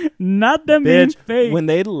 oh, not them being Bitch, fake. when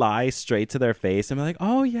they'd lie straight to their face and be like,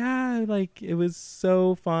 "Oh yeah, like it was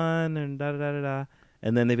so fun," and da da da da da,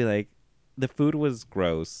 and then they'd be like, "The food was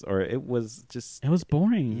gross," or "It was just It was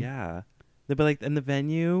boring. yeah." They'd be like, "And the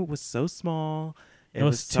venue was so small. It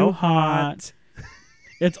was too hot."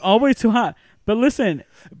 It's always too hot. But listen,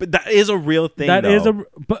 But that is a real thing. that is though.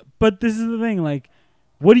 but this is the thing. Like,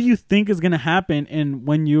 what do you think is gonna happen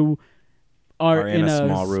when you are in a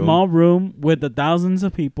small room with the thousands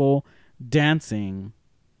of people dancing?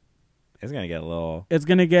 It's gonna get a little It's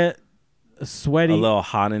gonna get sweaty. a little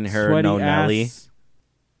hot in her. Sweaty No Nelly. ass.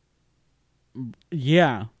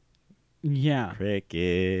 Yeah. Yeah.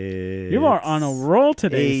 Crickets. You are on a roll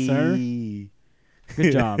today, sir. Hey.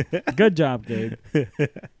 Good job. Good job, Gabe.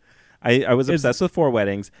 I was obsessed with 4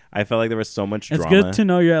 weddings. I felt like there was so much It's drama. good to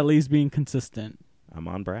know you're at least being consistent. I'm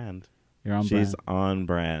on brand. You're on She's brand. on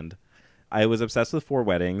brand. I was obsessed with 4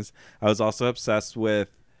 weddings. I was also obsessed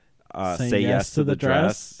with Say Yes to the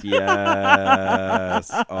Dress. Yes.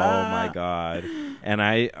 Oh my God.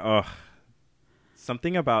 And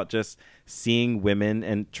something about just seeing women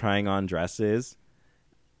and trying on dresses,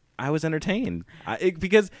 I was entertained.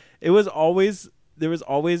 Because there was always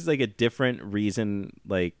like a different reason,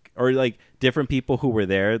 or different people who were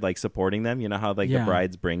there, like supporting them. You know how the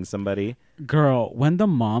brides bring somebody. Girl, when the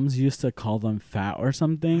moms used to call them fat or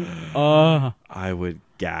something, I would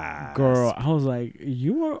gasp. Girl, I was like,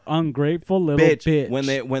 you are ungrateful little bitch.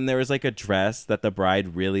 When there was like a dress that the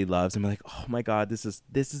bride really loves, I'm like, oh my God, this is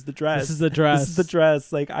the dress. This is the dress. This is the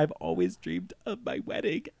dress. Like, I've always dreamed of my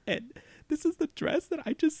wedding, and this is the dress that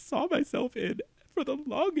I just saw myself in for the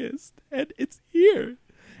longest, and it's here.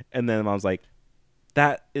 And then mom's like,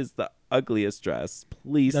 that is the ugliest dress.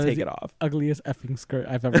 Please take it off. Ugliest effing skirt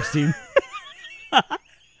I've ever seen.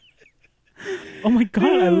 Oh my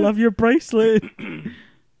God, I love your bracelet.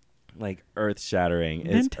 Like, earth-shattering.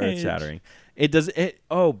 It's earth-shattering.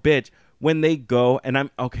 Oh, bitch. When they go, and I'm,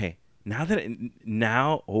 okay, now that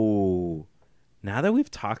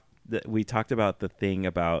we talked about the thing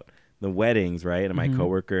about the weddings, right? And my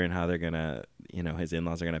coworker and how they're going to, his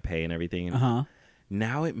in-laws are going to pay and everything.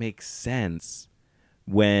 Now it makes sense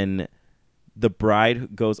when the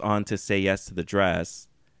bride goes on to say yes to the dress,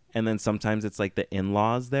 and then sometimes it's like the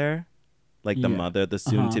in-laws there, like the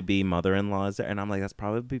soon-to-be mother-in-law is there, and I'm like, that's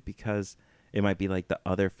probably because it might be like the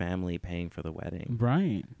other family paying for the wedding,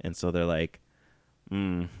 right? And so they're like,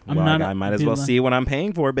 I might as well see what I'm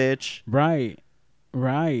paying for, bitch. Right.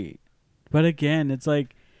 But again, it's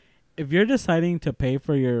like, if you're deciding to pay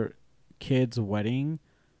for your kid's wedding,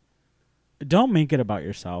 don't make it about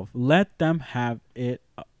yourself. Let them have it,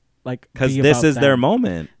 because this is their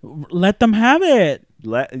moment. Let them have it.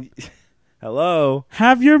 Hello.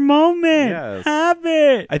 Have your moment. Yes. Have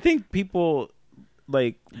it. I think people,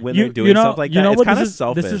 like, when they're doing stuff like that, it's kind of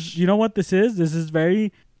selfish. You know what this is? This is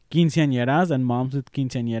very quinceañeras and moms with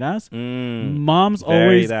quinceañeras. Moms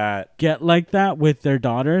always get like that with their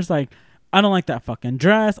daughters. Like, I don't like that fucking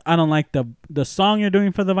dress. I don't like the song you're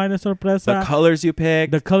doing for the Baile Sorpresa. The colors you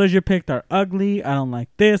picked. The colors you picked are ugly. I don't like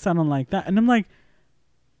this. I don't like that. And I'm like,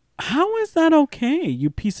 how is that okay, you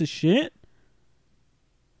piece of shit?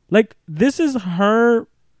 Like, this is her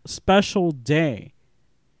special day.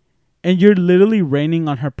 And you're literally raining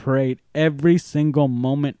on her parade every single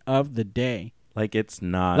moment of the day. Like, it's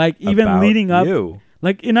not like, even about leading up. You.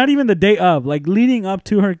 Like, not even the day of. Like, leading up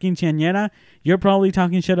to her quinceañera, you're probably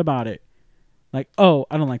talking shit about it. Like, oh,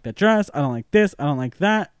 I don't like that dress. I don't like this. I don't like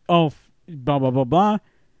that. Oh, blah, blah, blah, blah.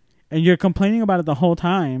 And you're complaining about it the whole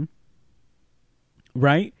time.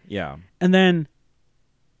 Right? Yeah. And then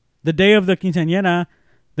the day of the quinceañera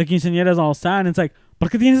is all sad. And it's like, ¿Por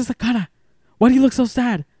qué tienes esa cara? Why do you look so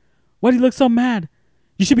sad? Why do you look so mad?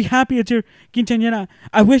 You should be happy at your quinceañera.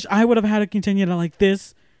 I wish I would have had a quinceañera like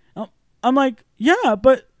this. I'm like, yeah,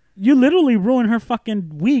 but you literally ruined her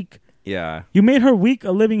fucking week. Yeah. You made her week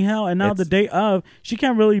a living hell, and now the day of, she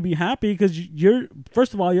can't really be happy because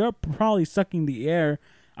first of all, you're probably sucking the air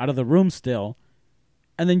out of the room still.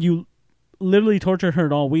 And then you literally tortured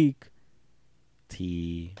her all week.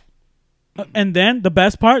 Tea. And then the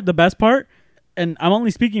best part, and I'm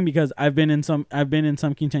only speaking because I've been in some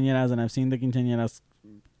quinceañeras and I've seen the quinceañeras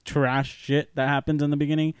trash shit that happens in the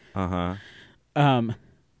beginning. And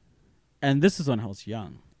this is when I was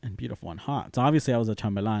young and beautiful and hot. So obviously I was a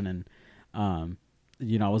chambelán, and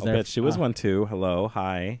I was there. Bitch, she was one too. Hello,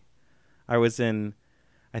 hi. I was in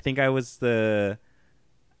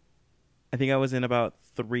about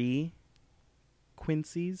 3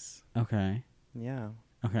 Quincy's. Okay. Yeah.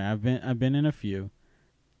 Okay, I've been in a few.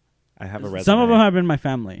 I have a resume. Some of them have been my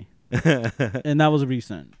family. And that was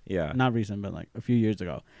recent. Yeah. Not recent, but like a few years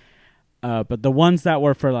ago. But the ones that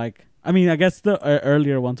were for like, I mean, I guess the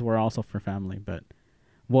earlier ones were also for family, but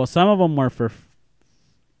some of them were for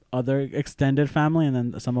other extended family, and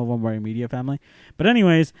then some of them were immediate family. But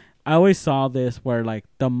anyways, I always saw this where like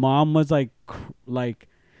the mom was like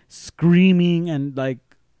screaming and like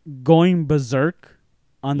going berserk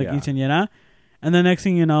on the quinceañera, and the next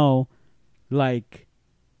thing you know, like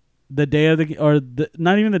the day of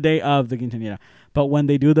not even the day of the quinceañera, but when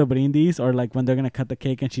they do the brindis, or like when they're gonna cut the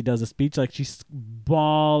cake and she does a speech, like she's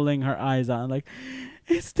bawling her eyes out, like,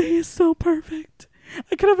 this day is so perfect.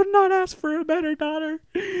 I could have not asked for a better daughter.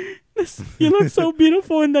 You look so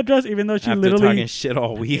beautiful in that dress, even though she After talking shit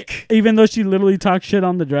all week. Even though she literally talked shit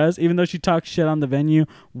on the dress, even though she talked shit on the venue,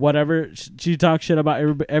 whatever, she talked shit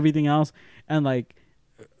about everything else, and like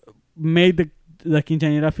made the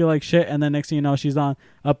quinceañera feel like shit. And then next thing you know, she's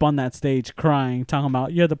up on that stage crying, talking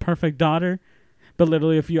about you're the perfect daughter. But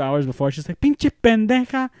literally a few hours before, she's like, pinche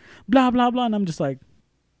pendeja, blah blah blah, and I'm just like,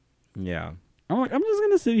 yeah. I'm just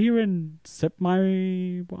gonna sit here and sip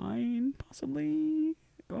my wine, possibly.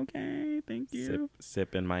 Okay, thank you.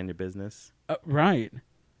 Sip and mind your business. Right.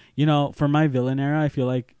 For my villain era, I feel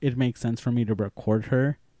like it makes sense for me to record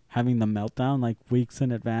her having the meltdown like weeks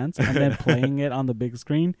in advance and then playing it on the big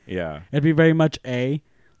screen. Yeah. It'd be very much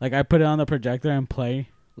like I put it on the projector and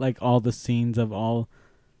play like all the scenes of all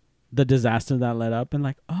the disaster that led up, and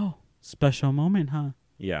like, oh, special moment, huh?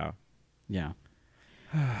 Yeah. Yeah.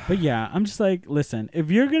 But yeah, I'm just like, listen,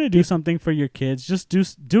 if you're going to do something for your kids, just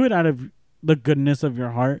do it out of the goodness of your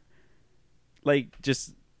heart. Like,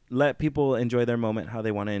 just let people enjoy their moment how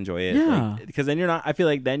they want to enjoy it. Yeah. Because then I feel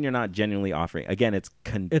like then you're not genuinely offering. Again, it's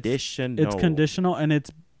conditional. It's conditional, and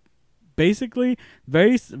it's basically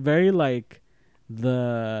very, very like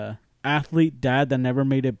the athlete dad that never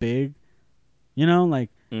made it big. Like,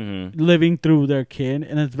 living through their kid,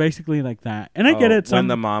 and it's basically like that. And I get it. When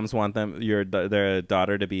the moms want their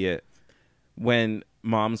daughter to be when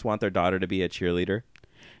moms want their daughter to be a cheerleader.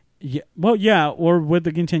 Yeah. Well, yeah. Or with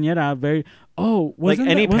the quinceañera, wasn't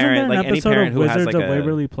any parent who has like of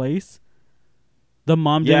Waverly Place? The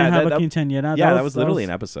mom didn't have a quinceañera. Yeah, that was literally an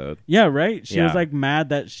episode. Yeah, right. She was like mad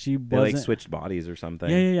that she wasn't. They like switched bodies or something.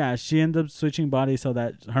 Yeah. She ended up switching bodies so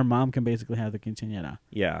that her mom can basically have the quinceañera.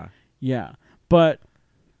 Yeah. Yeah. But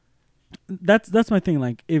that's my thing.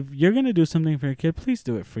 Like, if you're gonna do something for your kid, please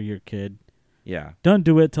do it for your kid. Yeah. Don't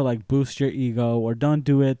do it to like boost your ego, or don't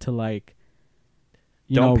do it to like.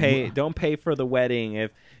 Don't pay for the wedding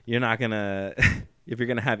if you're not gonna if you're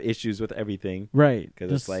gonna have issues with everything. Right.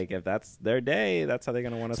 Because it's like, if that's their day, that's how they're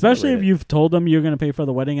gonna want to. Especially if you've told them you're gonna pay for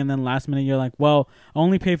the wedding, and then last minute you're like, well, I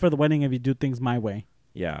only pay for the wedding if you do things my way.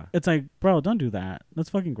 Yeah. It's like, bro, don't do that. That's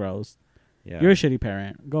fucking gross. Yeah. You're a shitty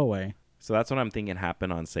parent. Go away. So that's what I'm thinking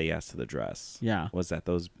happened on Say Yes to the Dress. Yeah. Was that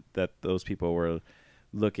those people were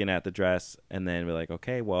looking at the dress and then we're like,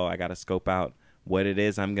 okay, well, I got to scope out what it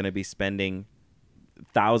is I'm going to be spending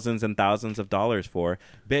thousands and thousands of dollars for.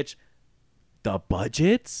 Bitch, the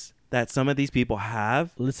budgets that some of these people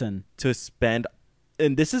have to spend,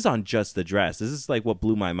 and this is on just the dress. This is like what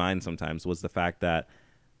blew my mind sometimes, was the fact that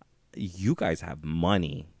you guys have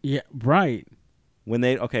money. Yeah, right.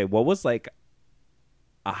 What was like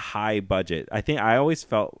a high budget? I think I always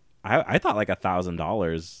felt I thought like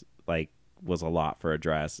 $1,000 like was a lot for a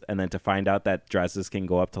dress, and then to find out that dresses can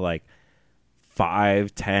go up to like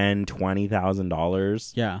 $5,000, $10,000,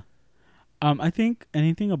 $20,000. Yeah. I think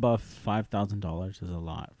anything above $5,000 is a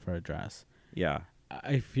lot for a dress. Yeah.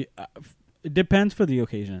 I feel it depends for the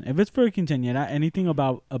occasion. If it's for a quinceañera, anything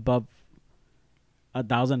above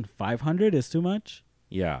 1,500 is too much.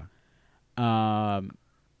 Yeah.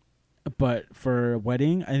 But for a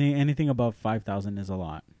wedding, I think anything above 5,000 is a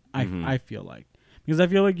lot. I feel like, because I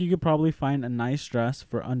feel like you could probably find a nice dress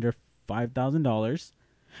for under $5,000.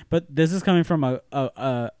 But this is coming from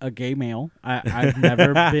a gay male. I've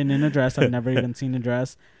never been in a dress. I've never even seen a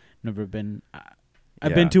dress. Never been.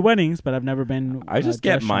 I've been to weddings, but I've never been. I just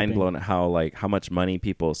get mind blown at how much money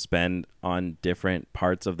people spend on different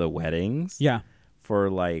parts of the weddings. Yeah. For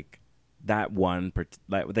like that one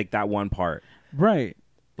like that one part. Right.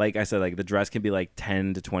 Like I said, like the dress can be like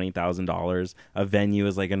 $10,000 to $20,000. A venue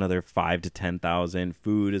is like another $5,000 to $10,000.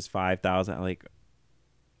 Food is $5,000. Like,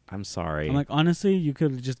 I'm sorry. I'm like, honestly, you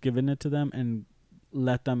could have just given it to them and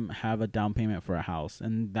let them have a down payment for a house,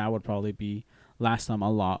 and that would probably last them a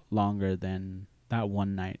lot longer than that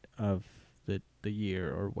one night of the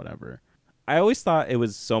year or whatever. I always thought it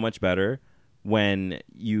was so much better when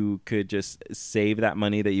you could just save that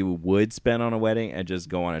money that you would spend on a wedding and just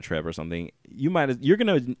go on a trip or something. You're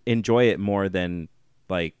gonna enjoy it more than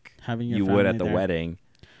like Having your you would at family the there. wedding.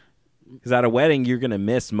 Because at a wedding, you're gonna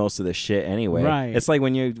miss most of the shit anyway. Right. It's like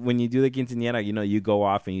when you do the quinceañera, you know, you go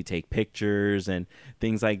off and you take pictures and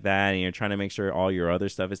things like that, and you're trying to make sure all your other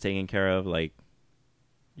stuff is taken care of. Like,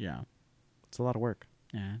 Yeah. it's a lot of work.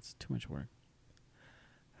 Yeah, it's too much work.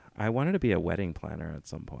 I wanted to be a wedding planner at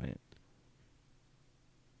some point.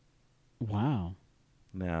 Wow.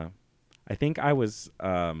 Yeah, I think I was.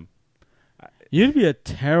 You'd be a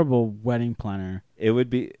terrible wedding planner. It would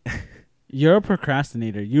be. You're a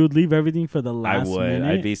procrastinator. You would leave everything for the I last would.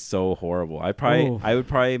 minute. I'd be so horrible. I would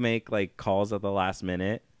probably make like calls at the last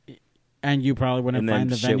minute, and you probably wouldn't and then find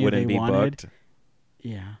the shit venue wouldn't they be wanted. booked.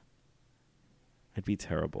 Yeah. I'd be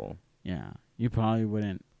terrible. Yeah. You probably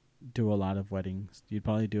wouldn't do a lot of weddings. You'd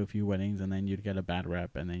probably do a few weddings and then you'd get a bad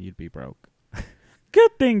rep and then you'd be broke.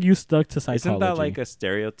 Good thing you stuck to psychology. Isn't that like a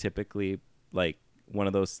stereotypically like one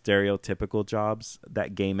of those stereotypical jobs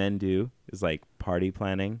that gay men do? Is like party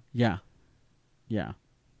planning. Yeah. Yeah.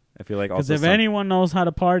 I feel like Because also if anyone knows how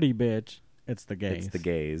to party, bitch, it's the gays. it's the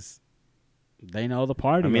gays. They know the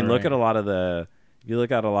party. I mean, look at already. if you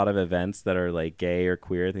look at a lot of events that are like gay or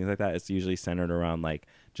queer, things like that, it's usually centered around like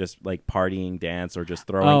just like partying, dance, or just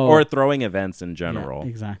throwing events in general. Yeah,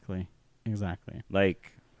 exactly. Exactly.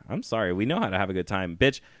 Like, I'm sorry, we know how to have a good time,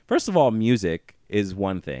 bitch. First of all, music is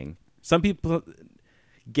one thing. Some people,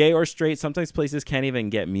 gay or straight, sometimes places can't even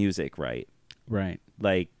get music right. Right.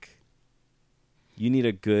 Like, you need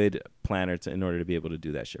a good planner in order to be able to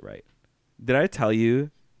do that shit right. Did I tell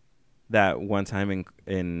you that one time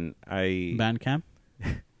in Band camp?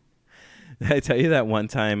 Did I tell you that one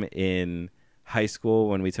time in high school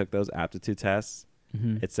when we took those aptitude tests,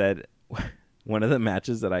 Mm-hmm. it said one of the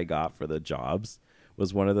matches that I got for the jobs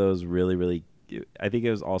was one of those really, really, I think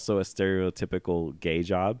it was also a stereotypical gay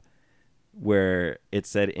job where it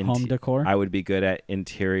said Home decor? I would be good at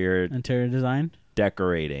interior Design?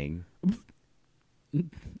 decorating.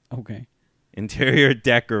 Okay. Interior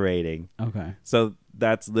decorating. Okay. So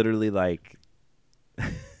that's literally like,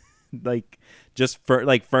 like just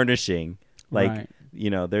like furnishing. Like, Right. you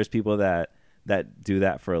know, there's people that do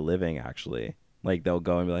that for a living, actually. Like, they'll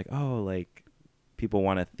go and be like, oh, like, people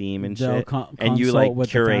want a theme and They'll shit. And you, consult like, with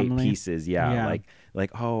the curate family. pieces. Yeah. Yeah.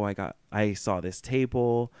 Like, oh, I saw this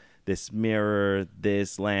table, this mirror,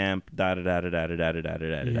 this lamp,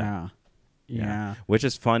 da-da-da-da-da-da-da-da-da-da. Yeah. Yeah. Which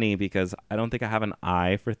is funny because I don't think I have an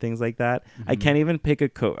eye for things like that. I Mhm. can't even pick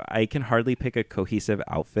I can hardly pick a cohesive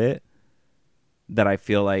outfit that I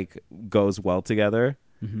feel like goes well together,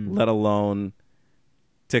 Mhm. let alone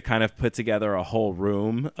to kind of put together a whole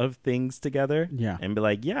room of things together Yeah. and be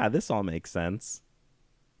like, yeah, this all makes sense.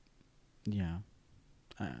 Yeah.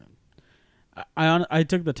 I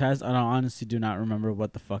took the test. I honestly do not remember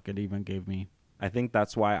what the fuck it even gave me. I think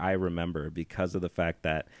that's why I remember, because of the fact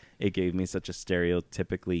that it gave me such a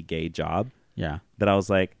stereotypically gay job Yeah. that I was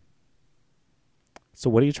like, so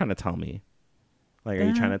what are you trying to tell me? Like, are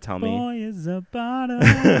you trying to tell me? Boy is a bottom.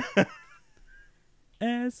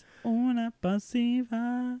 Es una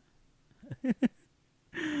pasiva.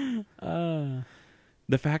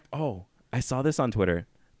 The fact, I saw this on Twitter.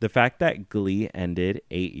 The fact that Glee ended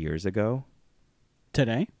 8 years ago.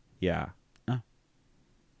 Today? Yeah. Oh.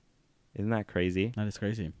 Isn't that crazy? That is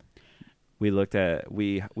crazy. We looked at,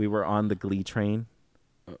 we were on the Glee train.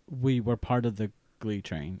 We were part of the Glee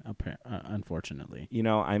train, unfortunately. You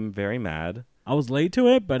know, I'm very mad. I was late to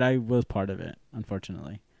it, but I was part of it,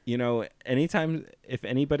 unfortunately. You know, anytime, if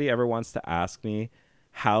anybody ever wants to ask me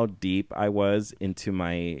how deep I was into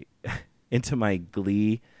my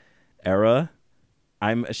Glee era,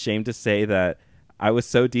 I'm ashamed to say that I was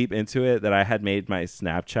so deep into it that I had made my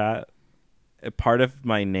Snapchat, part of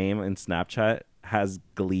my name in Snapchat has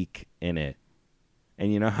Gleek in it.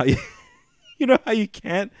 And you know how you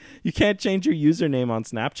can't change your username on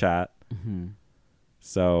Snapchat. Mm-hmm.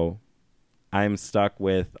 So I'm stuck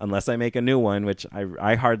with, unless I make a new one, which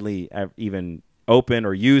I hardly even open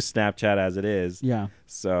or use Snapchat as it is. Yeah.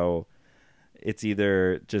 So it's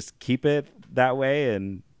either just keep it that way,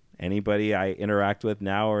 and anybody I interact with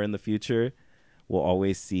now or in the future will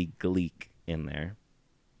always see Gleek in there,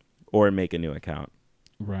 or make a new account.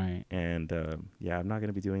 Right. And yeah, I'm not going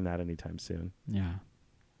to be doing that anytime soon. Yeah.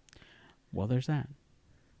 Well, there's that.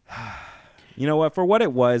 You know what? For what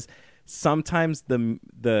it was, sometimes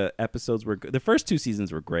the episodes were good. The first 2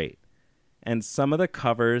 seasons were great, and some of the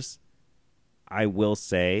covers, I will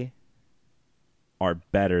say, are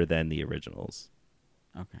better than the originals.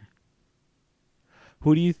 Okay.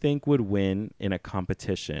 Who do you think would win in a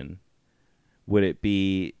competition? Would it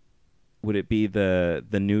be the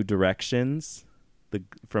New Directions,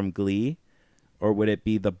 from Glee, or would it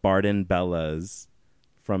be the Barden Bellas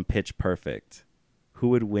from Pitch Perfect? Who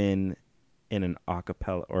would win in an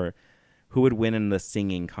acapella, or who would win in the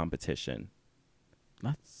singing competition?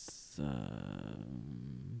 That's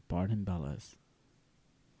Bard and Bellas.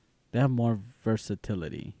 They have more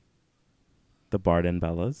versatility. The Barden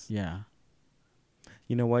Bellas? Yeah.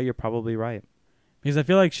 You know what? You're probably right. Because I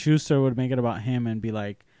feel like Schuster would make it about him and be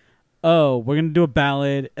like, oh, we're going to do a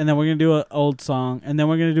ballad, and then we're going to do an old song, and then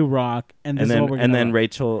we're going to do rock, and this is what we're going to do.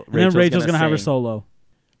 Rachel's Rachel's going to have her sing. solo.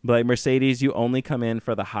 But like, Mercedes, you only come in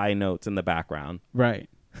for the high notes in the background. Right.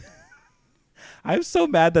 I'm so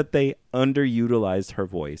mad that they underutilized her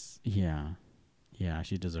voice. Yeah. Yeah,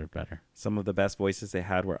 she deserved better. Some of the best voices they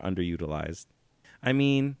had were underutilized. I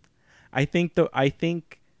mean, I think that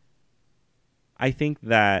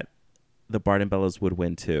the Barden Bellas would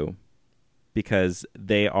win too, because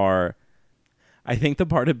they are. I think the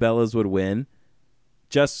Barden Bellas would win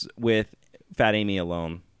just with Fat Amy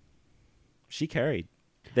alone. She carried.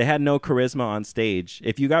 They had no charisma on stage.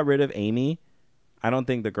 If you got rid of Amy, I don't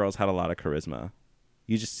think the girls had a lot of charisma.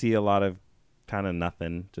 You just see a lot of kind of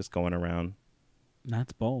nothing just going around.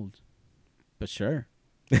 That's bold. But sure.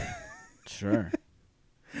 Sure.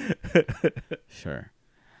 Sure.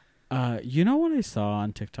 You know what I saw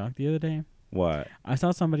on TikTok the other day? What? I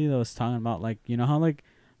saw somebody that was talking about, like, you know how, like,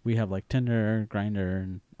 we have, like, Tinder, Grindr,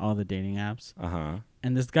 and all the dating apps? Uh-huh.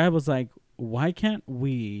 And this guy was like, why can't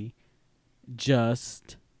we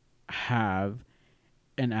just have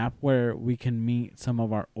an app where we can meet some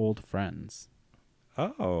of our old friends?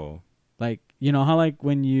 Oh. Like, you know how, like,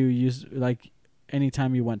 when you use, like,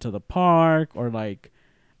 anytime you went to the park, or, like,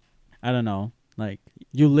 I don't know, like,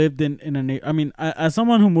 you lived in a, I mean, as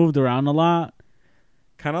someone who moved around a lot,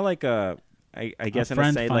 kind of like I guess in a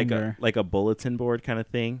friend say finder. like a bulletin board kind of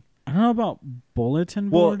thing. I don't know about bulletin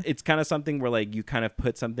board. Well, it's kind of something where like you kind of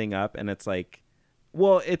put something up and it's like,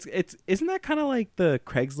 well, it's isn't that kind of like the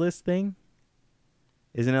Craigslist thing?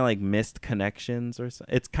 Isn't it like missed connections or so?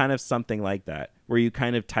 It's kind of something like that where you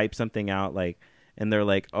kind of type something out, like, and they're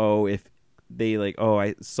like, oh, if they like, oh,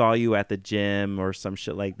 I saw you at the gym or some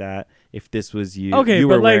shit like that. If this was you, okay, you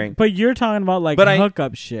but were like, wearing. but you're talking about like But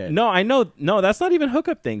hookup shit. No, I know. No, that's not even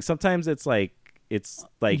hookup thing. Sometimes it's like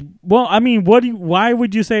Well, I mean, why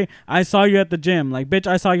would you say I saw you at the gym? Like, bitch,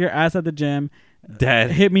 I saw your ass at the gym.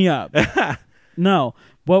 dead. Hit me up. No,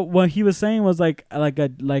 what he was saying was like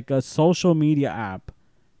a social media app,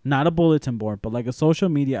 not a bulletin board, but like a social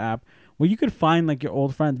media app where you could find like your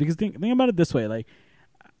old friends. Because think about it this way, like,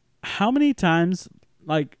 how many times,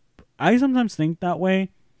 like, I sometimes think that way,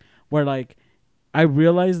 where like I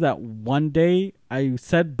realized that one day I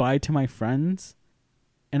said bye to my friends,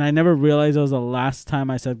 and I never realized it was the last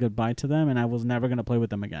time I said goodbye to them, and I was never gonna play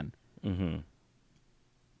with them again. Mm-hmm.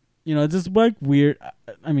 You know, it's just like weird.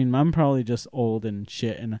 I mean, I'm probably just old and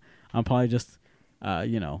shit, and I'm probably just,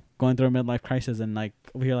 you know, going through a midlife crisis, and like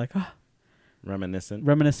over here, like,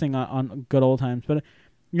 reminiscing on good old times. But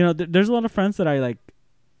you know, there's a lot of friends that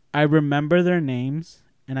I remember their names,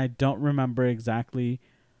 and I don't remember exactly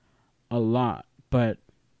a lot, but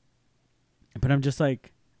I'm just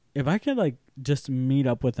like, if I could like just meet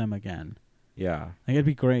up with them again, Yeah. like, it'd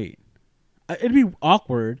be great. It'd be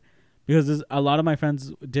awkward because a lot of my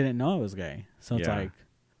friends didn't know I was gay, so it's like,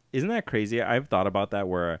 isn't that crazy? I've thought about that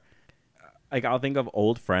where, like, I'll think of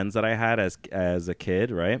old friends that I had as a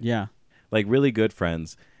kid, right? yeah, Like really good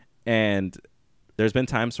friends, and there's been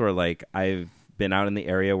times where like I've been out in the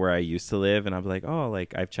area where I used to live, and I'm like, oh,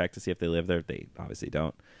 like I've checked to see if they live there. They obviously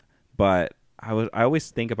don't, but I always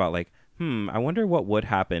think about like, I wonder what would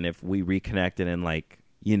happen if we reconnected and like,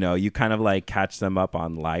 you know, you kind of like catch them up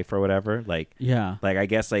on life or whatever, like, yeah, like I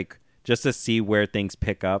guess like just to see where things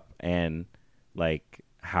pick up and like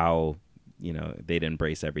how, you know, they'd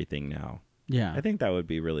embrace everything now. yeah, I think that would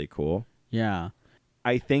be really cool. yeah,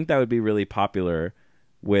 I think that would be really popular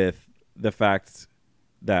with the fact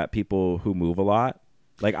that people who move a lot,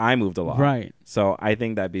 like I moved a lot. right, So I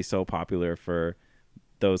think that'd be so popular for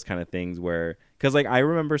those kind of things where, cause like I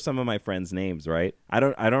remember some of my friends' names, right? I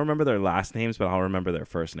don't remember their last names, but I'll remember their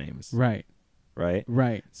first names. right, Right.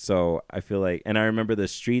 right. So I feel like, and I remember the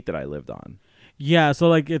street that I lived on. Yeah, so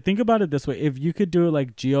like think about it this way. If you could do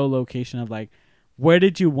like geolocation of like where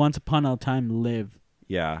did you once upon a time live?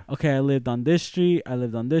 Yeah. Okay, I lived on this street, I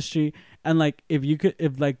lived on this street. And like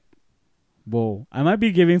if like whoa, I might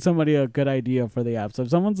be giving somebody a good idea for the app. So if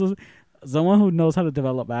someone who knows how to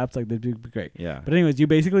develop apps, like they'd be great. Yeah. But anyways, you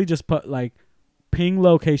basically just put like ping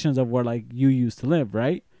locations of where like you used to live,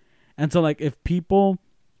 right? And so like if people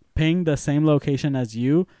ping the same location as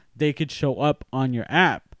you, they could show up on your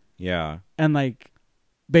app. Yeah. And like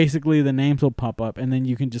basically the names will pop up, and then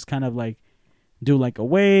you can just kind of like do like a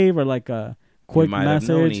wave or like a quick we might message.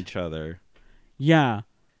 have known each other. Yeah,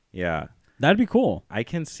 Yeah. that'd be cool. I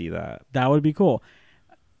can see that. That would be cool.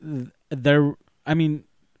 I mean,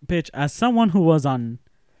 bitch, as someone who was on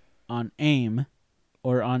AIM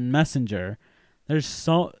or on Messenger, there's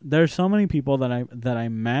so many people that I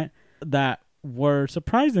met that were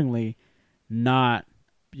surprisingly not,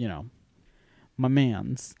 my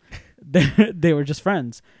mans. They were just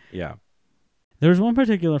friends. Yeah. There was one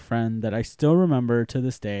particular friend that I still remember to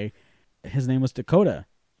this day. His name was Dakota.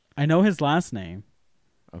 I know his last name.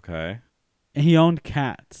 Okay. And he owned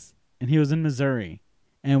cats. And he was in Missouri.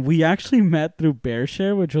 And we actually met through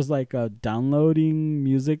BearShare, which was like a downloading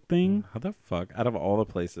music thing. How the fuck? Out of all the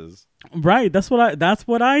places. Right. That's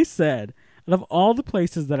what I said. Out of all the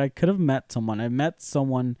places that I could have met someone, I met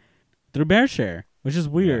someone through BearShare, which is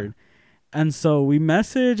weird. Yeah. And so we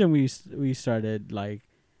messaged and we started like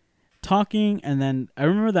talking. And then I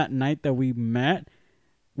remember that night that we met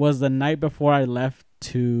was the night before I left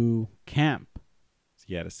to camp. So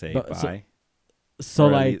you had to say bye. So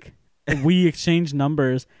like we exchanged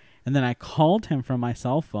numbers, and then I called him from my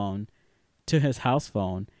cell phone to his house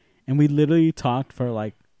phone, and we literally talked for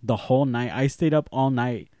like the whole night. I stayed up all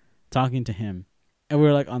night talking to him, and we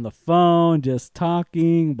were like on the phone just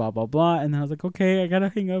talking, blah blah blah. And then I was like, okay, I gotta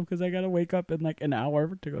hang up because I gotta wake up in like an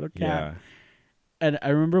hour to go to camp. Yeah. And I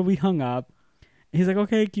remember we hung up. He's like,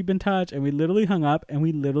 okay, keep in touch. And we literally hung up, and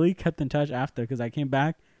we literally kept in touch after, because I came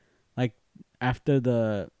back like after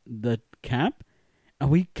the camp, and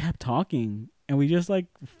we kept talking, and we just like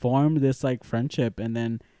formed this like friendship. And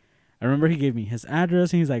then I remember he gave me his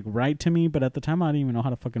address, and he's like, write to me. But at the time, I didn't even know how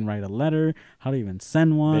to fucking write a letter, how to even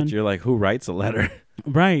send one. Bitch, you're like, who writes a letter?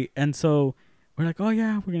 Right. And so we're like, oh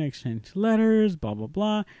yeah, we're going to exchange letters, blah, blah,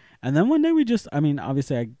 blah. And then one day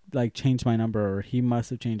obviously I like changed my number, or he must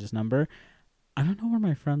have changed his number. I don't know where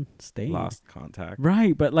my friend stayed. Lost contact.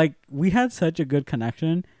 Right. But like we had such a good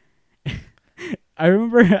connection. I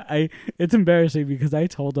remember it's embarrassing because I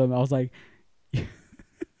told him, I was like, I'm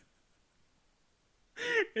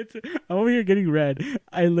over here getting red.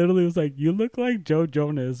 I literally was like, you look like Joe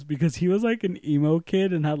Jonas, because he was like an emo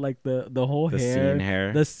kid and had like the whole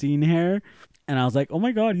hair. The scene hair. And I was like, oh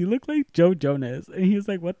my God, you look like Joe Jonas. And he was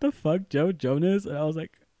like, what the fuck, Joe Jonas? And I was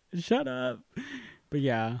like, shut up. But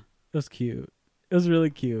yeah, it was cute. It was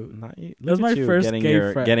really cute. It was my first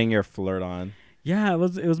gay friend. Getting your flirt on. Yeah, it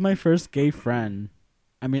was my first gay friend.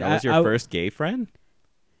 I mean, that was your first gay friend?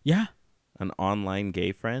 Yeah. An online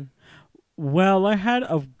gay friend? Well, I had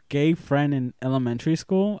a gay friend in elementary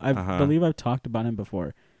school. I believe I've talked about him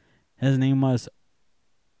before. His name was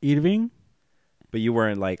Irving. But you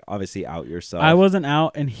weren't like obviously out yourself. I wasn't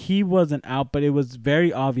out, and he wasn't out, but it was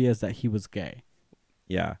very obvious that he was gay.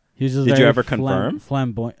 Yeah. He was just Did you ever confirm?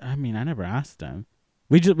 Flamboyant. I mean, I never asked him.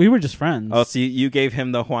 We were just friends. Oh, so you gave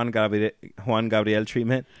him the Juan Gabriel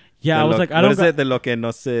treatment? Yeah, I was like, I don't. What is it? De lo que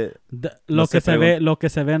no se. Lo que se ve no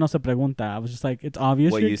se pregunta. I was just like, it's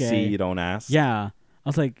obvious what you're you gay. see, you don't ask. Yeah, I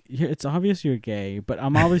was like, it's obvious you're gay, but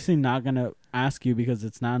I'm obviously not gonna ask you because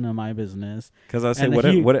it's none of my business. Because I was saying,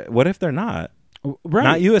 what if they're not? Right.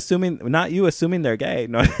 Not you assuming they're gay.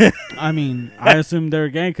 No. I mean, I assume they're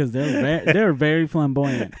gay because they're very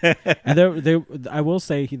flamboyant, and I will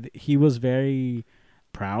say he was very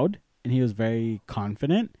proud, and he was very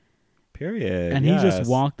confident. Period. And he just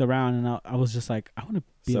walked around, and I was just like, I want to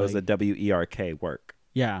be. So like, it was a WERK work.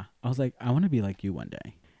 Yeah, I was like, I want to be like you one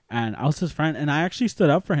day. And I was his friend, and I actually stood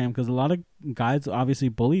up for him because a lot of guys obviously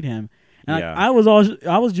bullied him, and yeah. I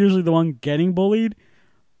was usually the one getting bullied.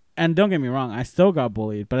 And don't get me wrong, I still got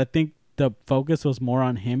bullied, but I think the focus was more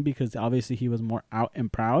on him because obviously he was more out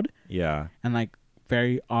and proud. Yeah. And like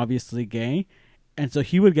very obviously gay. And so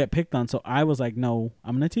he would get picked on. So I was like, no,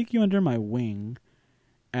 I'm going to take you under my wing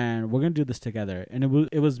and we're going to do this together. And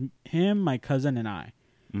it was him, my cousin, and I.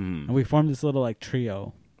 Mm. And we formed this little like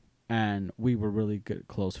trio. And we were really good,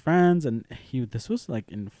 close friends. And this was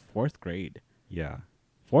like in 4th grade. Yeah.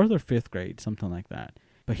 4th or 5th grade, something like that.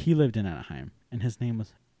 But he lived in Anaheim and his name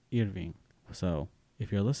was Irving. So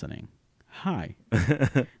if you're listening, hi.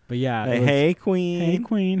 But yeah. Hey, queen. Hey,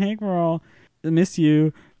 queen. Hey, girl. I miss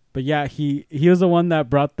you. But yeah, he was the one that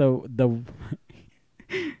brought the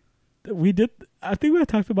we did. I think we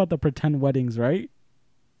talked about the pretend weddings, right?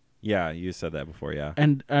 Yeah, you said that before. Yeah.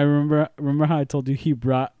 And I remember how I told you he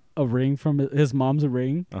brought a ring from his mom's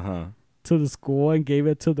ring to the school and gave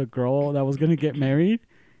it to the girl that was gonna get married.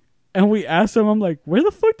 And we asked him, I'm like, where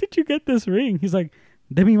the fuck did you get this ring? He's like,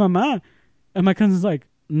 de mi mamá. And my cousin's like,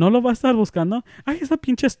 no lo va a estar buscando. Ay, esa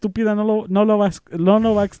pinche estúpida no lo va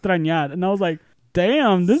a extrañar. And I was like,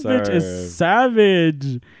 damn, this bitch is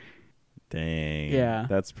savage. Dang. Yeah.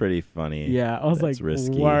 That's pretty funny. Yeah. I was That's like,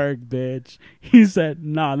 risky. work, bitch. He said,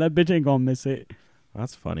 nah, that bitch ain't gonna miss it.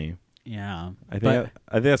 That's funny. Yeah. I think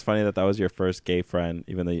that's funny that was your first gay friend,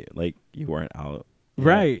 even though you weren't out. Yeah.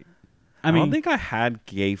 Right. I don't think I had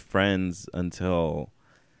gay friends until,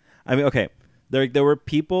 okay, there were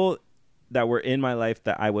people that were in my life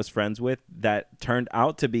that I was friends with that turned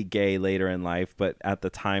out to be gay later in life, but at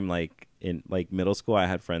the time, like in like middle school, I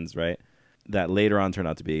had friends, right, that later on turned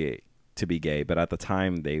out to be gay, but at the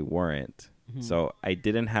time they weren't. Mm-hmm. So I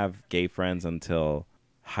didn't have gay friends until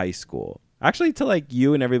high school. Actually, to like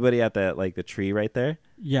you and everybody at the tree right there.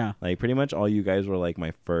 Yeah. Like pretty much all you guys were like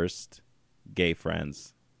my first gay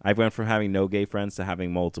friends. I went from having no gay friends to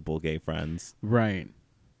having multiple gay friends. Right.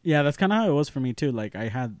 Yeah, that's kind of how it was for me too. Like I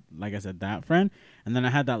had, like I said, that friend, and then I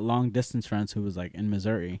had that long distance friends who was like in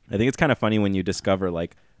Missouri. I think it's kind of funny when you discover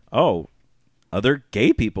like, oh, other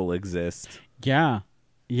gay people exist. Yeah.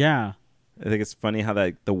 Yeah. I think it's funny how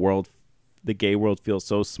that the gay world feels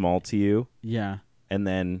so small to you. Yeah. And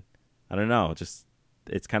then, I don't know, just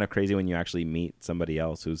it's kind of crazy when you actually meet somebody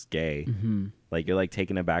else who's gay. Mm-hmm. Like you're like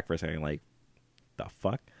taken aback for a second, like, the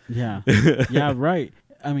fuck? Yeah. Yeah, right.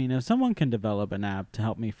 I mean, if someone can develop an app to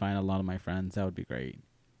help me find a lot of my friends, that would be great.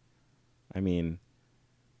 I mean,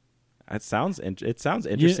 it sounds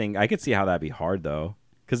interesting. I could see how that'd be hard though,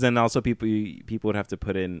 because then also people would have to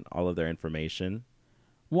put in all of their information.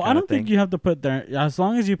 Well, I don't think you have to put as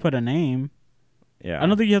long as you put a name. Yeah. I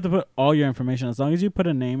don't think you have to put all your information. As long as you put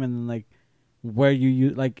a name and then like where you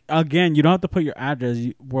use, like again, you don't have to put your address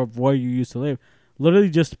where you used to live.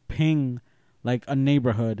 Literally just ping like a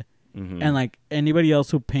neighborhood. Mm-hmm. And like anybody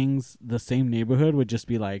else who pings the same neighborhood would just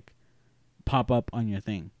be like pop up on your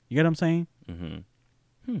thing. You get what I'm saying?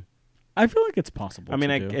 Mm-hmm. I feel like it's possible. I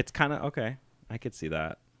mean, it's kind of okay. I could see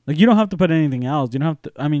that. Like you don't have to put anything else. You don't have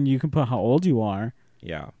to. I mean, you can put how old you are.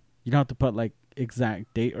 Yeah. You don't have to put like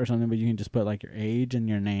exact date or something, but you can just put like your age and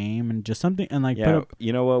your name and just something and like. Yeah.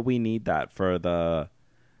 You know what? We need that for the.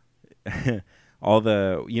 All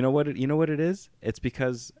the you know what it is? It's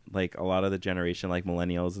because like a lot of the generation like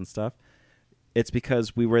millennials and stuff, it's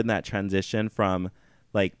because we were in that transition from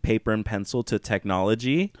like paper and pencil to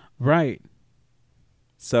technology. Right.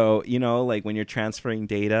 So, like when you're transferring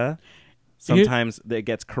data, sometimes it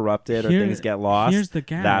gets corrupted or things get lost. Here's the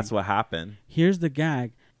gag. That's what happened. Here's the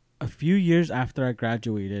gag. A few years after I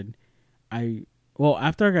graduated, I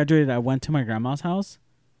went to my grandma's house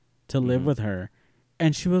to live with her,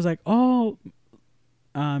 and she was like, "Oh,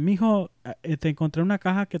 mijo, te encontré una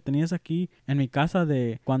caja que tenías aquí en mi casa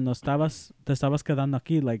de cuando te estabas quedando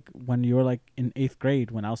aquí, like when you were like in 8th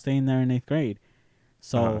grade, when I was staying there in 8th grade."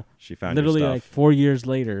 So she found literally your stuff. like 4 years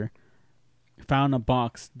later, found a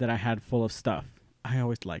box that I had full of stuff. I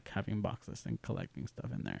always like having boxes and collecting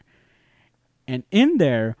stuff in there. And in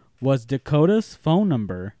there was Dakota's phone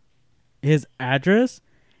number, his address,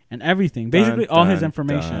 and everything. Basically all his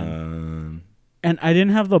information. And I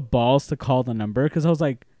didn't have the balls to call the number because I was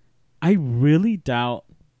like, I really doubt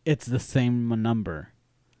it's the same number.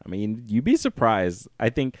 I mean, you'd be surprised. I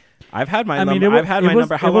think I've had my number. I've had my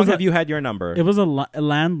number. How long have you had your number? It was a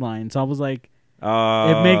landline, so I was like,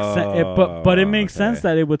 it makes sense. But it makes sense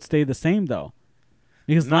that it would stay the same though,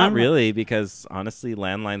 because not really. Because honestly,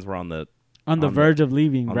 landlines were on the verge of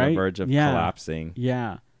leaving, right? On the verge of collapsing.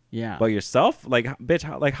 Yeah, yeah. But yourself, like, bitch,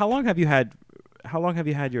 how long have you had? How long have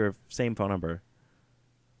you had your same phone number?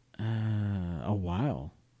 A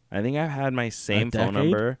while. I think I've had my same phone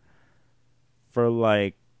number for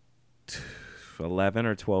like 11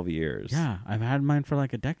 or 12 years. Yeah, I've had mine for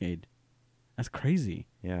like a decade. That's crazy.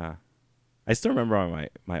 Yeah. I still remember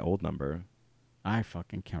my old number. I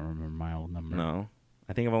fucking can't remember my old number. No.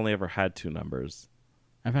 I think I've only ever had 2 numbers.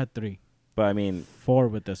 I've had 3. But I mean 4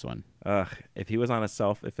 with this one. If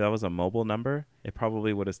that was a mobile number, it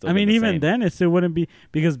probably would have still been the same. Then it still wouldn't be,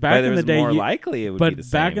 because back in the day more likely it would be the same.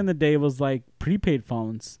 But back in the day it was like prepaid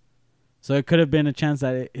phones. So it could have been a chance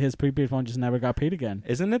that his prepaid phone just never got paid again.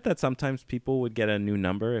 Isn't it that sometimes people would get a new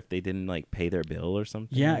number if they didn't like pay their bill or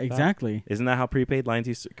something? Yeah, like that? exactly. Isn't that how prepaid lines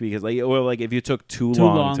used to? Because like, or like if you took too Too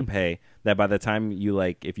long long. to pay, that by the time you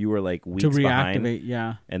like, if you were like weeks To behind, reactivate,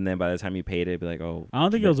 yeah. and then by the time you paid it, it'd be like, oh, I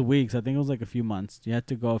don't think it was weeks. I think it was like a few months. You had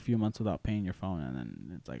to go a few months without paying your phone, and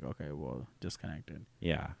then it's like, okay, well, disconnected.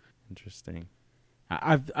 yeah, interesting.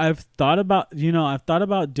 I've thought about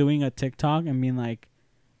doing a TikTok and being like,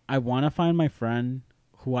 I want to find my friend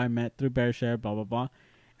who I met through BearShare, blah blah blah,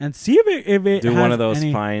 and see if it Do has one of those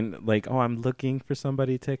any, fine like, oh, I'm looking for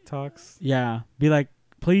somebody TikToks. Yeah, be like,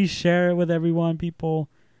 please share it with everyone. People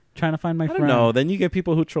trying to find my I friend. don't know. Then you get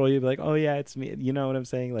people who troll you, be like, oh yeah, it's me. You know what I'm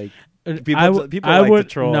saying? Like people I like would to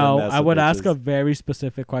troll. no. and mess I with would ask a bitches. very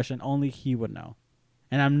specific question. Only he would know,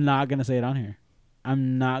 and I'm not gonna say it on here.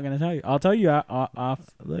 I'm not gonna tell you. I'll tell you off.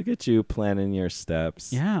 Look at you planning your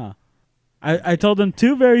steps. Yeah. I told him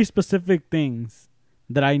 2 very specific things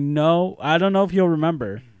that I know. I don't know if he'll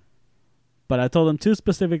remember, but I told him 2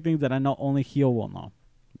 specific things that I know only he will know.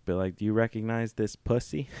 Be like, do you recognize this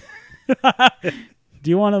pussy? Do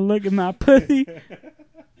you want to look at my pussy?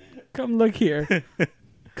 Come look here.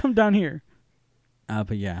 Come down here.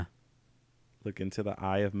 But yeah. Look into the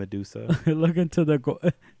eye of Medusa. Look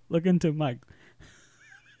into my.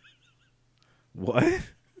 What?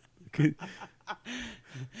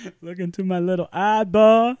 Look into my little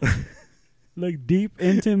eyeball. Look deep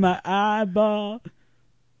into my eyeball.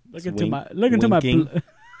 Look It's into wink- my look into winking. my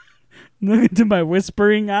look into my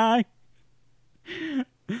whispering eye.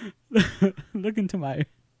 Look into my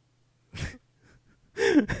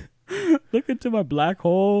look into my black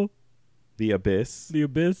hole, The abyss. the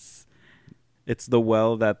abyss. It's the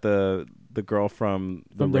well that the girl from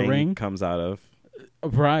the ring comes out of.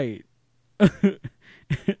 Right.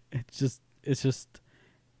 It's just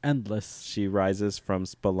endless, She rises from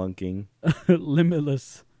spelunking.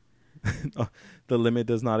 limitless. The limit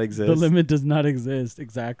does not exist. The limit does not exist.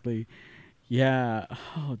 Exactly. Yeah.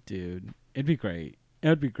 Oh, dude, it'd be great. It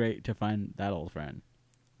would be great to find that old friend.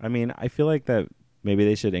 I mean, I feel like that maybe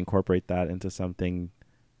they should incorporate that into something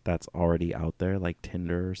that's already out there, like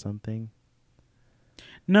Tinder or something.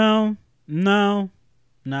 No.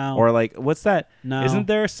 Or like, what's that? No. Isn't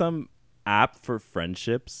there some app for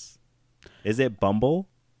friendships? Is it Bumble?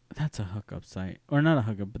 That's a hookup site, or not a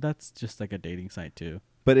hookup, but that's just like a dating site too.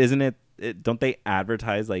 But isn't it don't they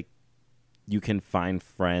advertise like you can find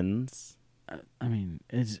friends? I mean,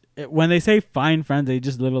 when they say find friends, they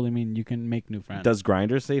just literally mean you can make new friends. Does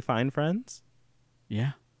Grindr say find friends?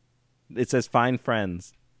 Yeah. It says find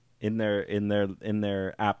friends in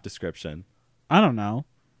their app description. I don't know.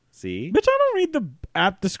 See? Bitch, I don't read the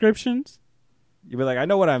app descriptions. You'd be like, I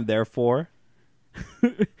know what I'm there for.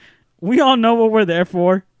 We all know what we're there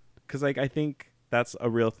for. Because like I think that's a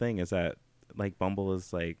real thing. Is that like Bumble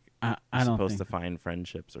is like I you're don't supposed think. to find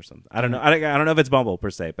friendships or something. I don't know. I don't know if it's Bumble per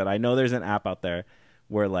se, but I know there's an app out there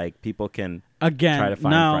where like people can Again, try to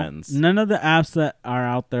find no, friends. none of the apps that are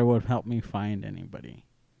out there would help me find anybody.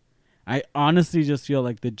 I honestly just feel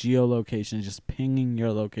like the geolocation is just pinging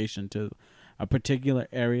your location to a particular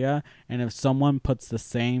area, and if someone puts the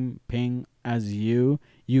same ping as you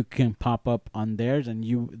can pop up on theirs,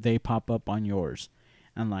 and they pop up on yours,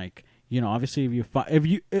 and like, you know, obviously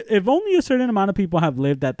if only a certain amount of people have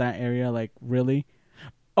lived at that area, like really.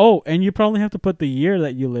 Oh, and you probably have to put the year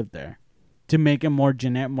that you lived there to make it more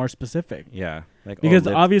more specific. Yeah, like Because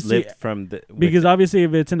obviously- lived from the Because obviously,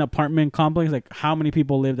 if it's an apartment complex, like how many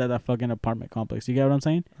people lived at that fucking apartment complex? You get what I'm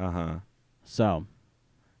saying? So,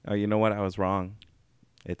 Oh, you know what? I was wrong.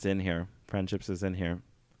 It's in here. Friendships is in here.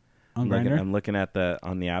 on Grindr, I'm looking at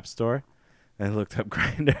on the App Store. I looked up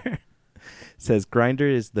Grindr. Says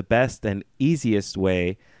Grindr is the best and easiest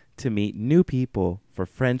way to meet new people for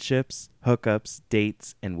friendships, hookups,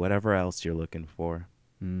 dates, and whatever else you're looking for.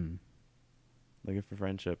 Looking for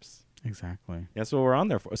friendships. exactly. That's what we're on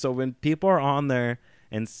there for. So when people are on there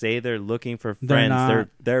and say they're looking for They're friends,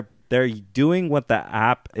 not. they're doing what the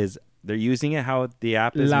app is. They're using it how the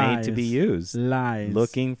app is made to be Lies. used. Lies.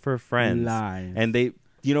 Looking for friends. Lies. And they,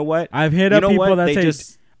 you know what? I've hit You up know people what? that They say,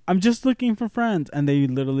 just "I'm just looking for friends," and they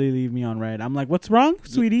literally leave me on red. I'm like, "What's wrong,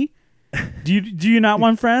 sweetie? Do you not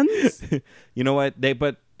want friends?" you know what?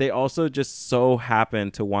 They also just so happen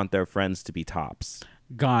to want their friends to be tops.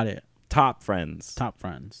 Got it. Top friends. Top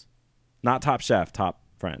friends, Not top chef, top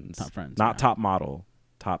friends. Top friends, Not yeah. top model,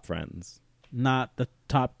 top friends. not the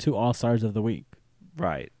top 2 all-stars of the week.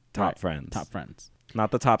 Right. Top Right. friends. Top friends.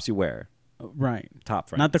 Not the tops you wear. Right. Top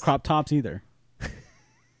friends. Not the crop tops either.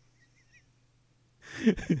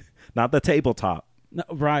 Not the tabletop. No,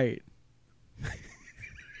 right.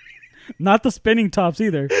 Not the spinning tops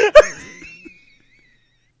either.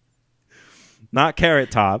 not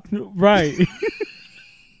Carrot Top. Right.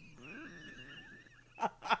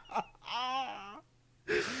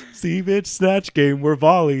 See, bitch, snatch game. We're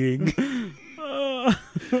volleying.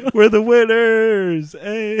 We're the winners.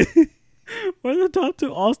 Hey. We're the top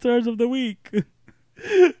 2 all-stars of the week.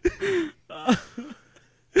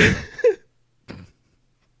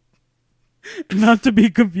 Not to be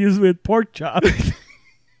confused with pork chop.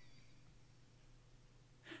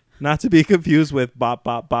 Not to be confused with bop,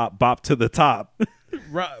 bop, bop, bop to the top.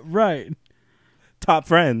 Right. Top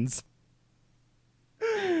friends.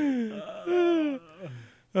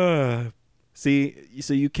 See,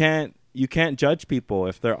 so you can't judge people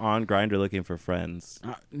if they're on Grindr looking for friends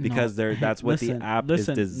because that's what the app is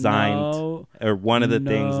designed, or one of the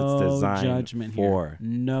things it's designed judgment for. Here.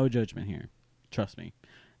 No judgment here. Trust me.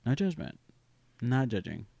 No judgment. Not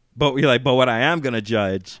judging. But you're like, but what I am gonna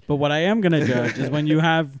judge. But what I am gonna judge is when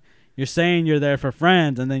you're saying you're there for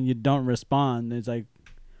friends and then you don't respond. It's like,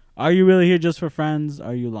 are you really here just for friends?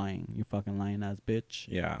 Are you lying? You fucking lying ass bitch.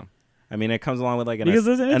 Yeah. I mean, it comes along with like an it's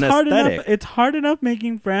hard aesthetic. enough. It's hard enough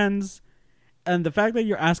making friends, and the fact that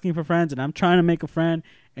you're asking for friends and I'm trying to make a friend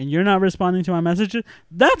and you're not responding to my messages,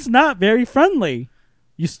 that's not very friendly.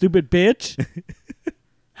 You stupid bitch.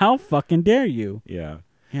 How fucking dare you? Yeah.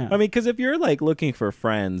 Yeah. I mean, because if you're like looking for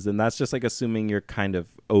friends, then that's just like assuming you're kind of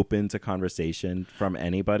open to conversation from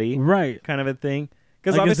anybody, right? Kind of a thing.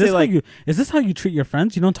 Because like, obviously, is this how you treat your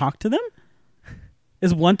friends? You don't talk to them?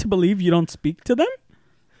 Is one to believe you don't speak to them?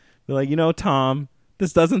 They're like, Tom,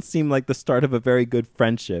 this doesn't seem like the start of a very good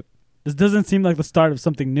friendship. This doesn't seem like the start of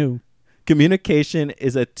something new. Communication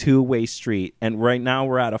is a 2-way street, and right now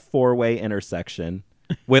we're at a 4-way intersection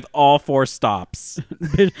with all 4 stops.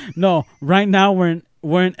 No, right now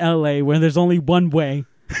we're in LA where there's only one way.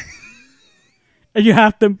 And you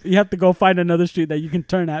have to go find another street that you can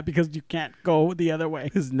turn at because you can't go the other way.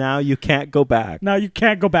 Because now you can't go back. Now you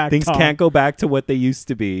can't go back. Things Tom. can't go back to what they used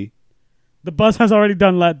to be. The bus has already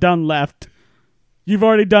done left. You've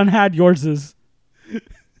already had yourses.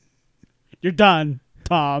 You're done,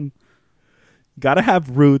 Tom. Gotta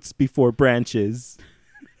have roots before branches.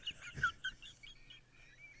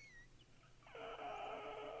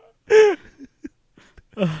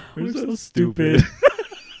 We're so stupid.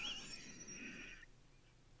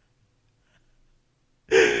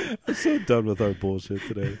 I'm so done with our bullshit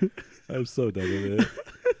today. I'm so done with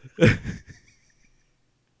it.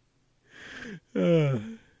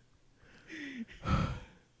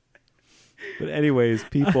 But anyways,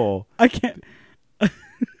 people. I can't.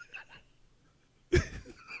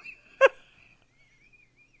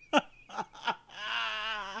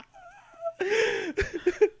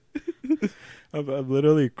 I'm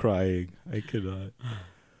literally crying. I cannot.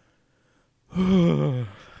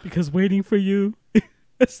 Because waiting for you,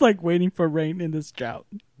 it's like waiting for rain in this drought.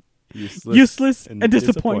 Useless and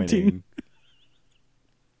disappointing.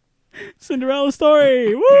 Cinderella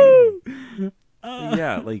story. Woo!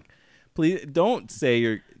 Yeah, like, please don't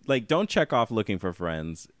say don't check off looking for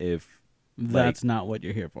friends if that's not what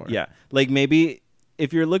you're here for. Yeah, like maybe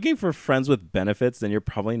if you're looking for friends with benefits, then you're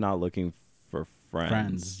probably not looking for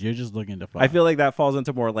friends. You're just looking to fuck. I feel like that falls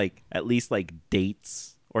into more like at least like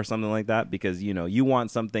dates or something like that, because you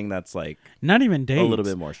want something that's like not even dates, a little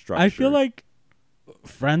bit more structured. I feel like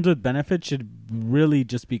friends with benefits should really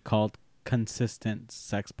just be called consistent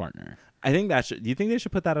sex partner. I think do you think they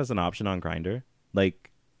should put that as an option on Grindr?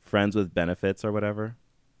 Like friends with benefits or whatever?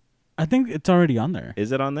 I think it's already on there.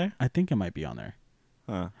 Is it on there? I think it might be on there.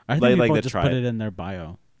 Huh. I think people just put it in their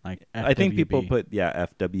bio. Like FWB. I think people put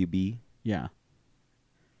FWB. Yeah.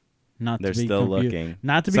 They're still looking.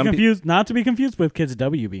 Not to be confused. Not to be confused with Kids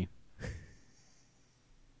WB.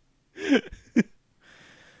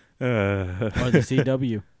 Or the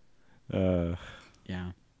CW.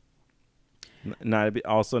 Yeah.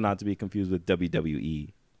 Not to be confused with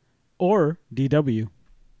WWE. Or DW.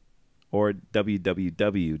 Or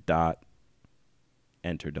www.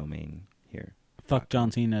 Enter domain here.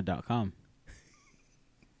 FuckJohnCena.com.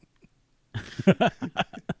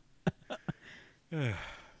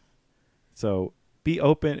 So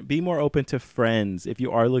be more open to friends. If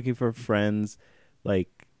you are looking for friends,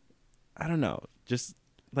 like, I don't know, just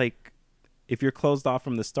like if you're closed off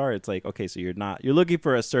from the start, it's like, okay, so you're looking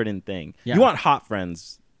for a certain thing. Yeah. You want hot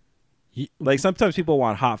friends. Like sometimes people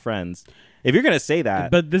want hot friends. If you're going to say that.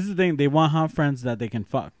 But this is the thing. They want hot friends that they can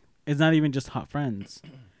fuck. It's not even just hot friends.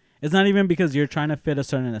 It's not even because you're trying to fit a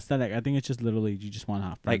certain aesthetic. I think it's just literally you just want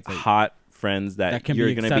hot friends. Like hot friends that can you're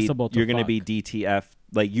be accessible to you're going to be DTF.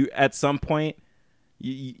 Like you at some point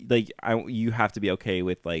you have to be okay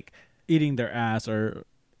with like eating their ass or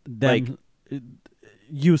them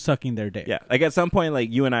you sucking their dick. Yeah. Like at some point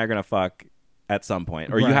like you and I are going to fuck at some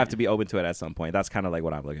point, or you have Right. to be open to it at some point. That's kind of like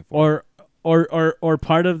what I'm looking for. Or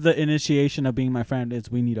part of the initiation of being my friend is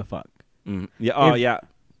we need to fuck. Yeah. Oh, If- yeah.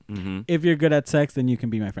 Mm-hmm. If you're good at sex, then you can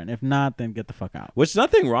be my friend. If not, then get the fuck out. Which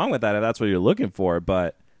nothing wrong with that if that's what you're looking for,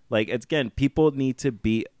 but like it's, again, people need to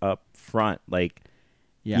be upfront. Like,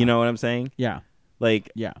 Yeah. you know what I'm saying? Yeah.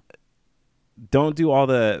 Like, Yeah. don't do all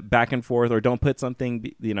the back and forth, or don't put something,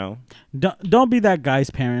 Don't be that guy's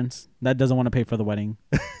parents that doesn't want to pay for the wedding.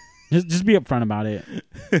 just be upfront about it.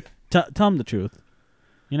 Tell him the truth.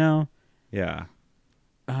 You know. Yeah.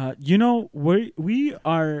 We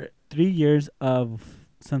are 3 years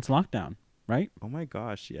since lockdown, right? Oh my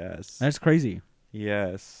gosh, yes. That's crazy.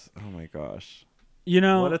 Yes. Oh my gosh. You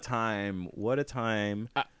know, What a time. What a time.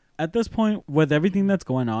 at this point with everything that's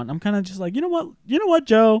going on, I'm kind of just like, you know what,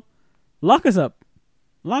 Joe, lock us up,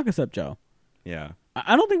 Joe. Yeah.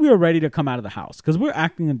 I don't think we were ready to come out of the house because we're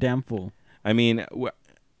acting a damn fool. I mean,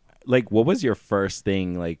 like, what was your first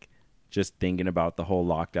thing, like, just thinking about the whole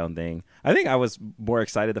lockdown thing? I think I was more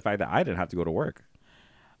excited the fact that I didn't have to go to work.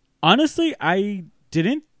 Honestly, I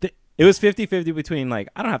didn't. It was 50-50 between, like,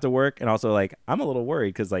 I don't have to work, and also, like, I'm a little worried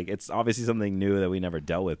because, like, it's obviously something new that we never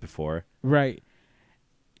dealt with before. Right.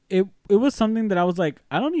 It was something that I was like,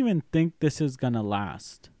 I don't even think this is gonna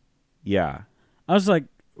last. Yeah. I was like,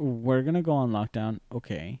 we're gonna go on lockdown.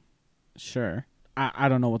 Okay, sure. I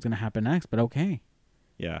don't know what's gonna happen next, but okay.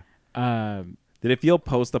 Yeah. Um, Did it feel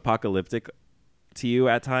post-apocalyptic to you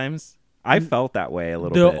at times? I felt that way a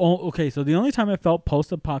little bit. Okay, so the only time I felt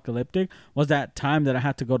post-apocalyptic was that time that I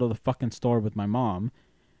had to go to the fucking store with my mom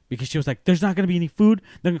because she was like, "There's not gonna be any food.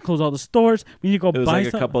 They're gonna close all the stores. We need to go It was buy like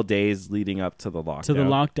a some-" couple days leading up to the lockdown. to the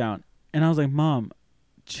lockdown." And I was like, "Mom,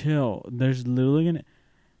 chill. There's literally gonna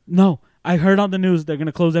no. I heard on the news they're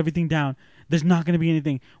gonna close everything down. There's not gonna be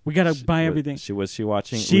anything. We gotta buy everything." Was she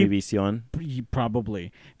watching She- Univision?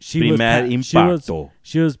 Probably. She Primer was. impacto.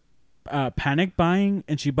 She was panic buying,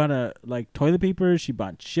 and she bought toilet paper. She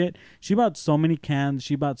bought shit. She bought so many cans.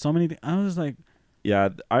 She bought so many things. I was just like, Yeah,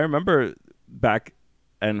 I remember back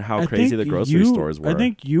and how I crazy think the grocery stores were. I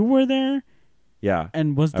think you were there, Yeah.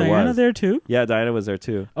 and was I Diana was. there too? Yeah, Diana was there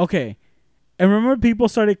too. Okay. And remember, people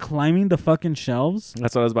started climbing the fucking shelves.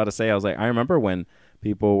 That's what I was about to say. I was like, I remember when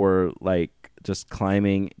people were like just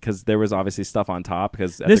climbing because there was obviously stuff on top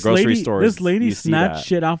because at the grocery stores. This lady you see snatched that.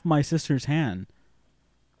 shit off my sister's hand.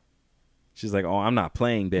 She's like, "Oh, I'm not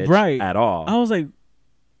playing, bitch, Right. at all." I was like,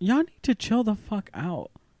 y'all need to chill the fuck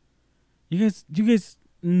out. You guys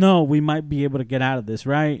know we might be able to get out of this,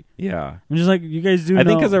 right? Yeah. I'm just like, you guys do I know.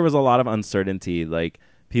 think because there was a lot of uncertainty. Like,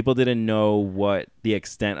 people didn't know what the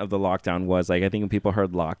extent of the lockdown was. Like, I think when people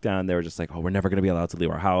heard lockdown, they were just like, "Oh, we're never going to be allowed to leave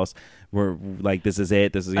our house. We're like, this is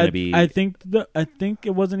it. This is going to be." I think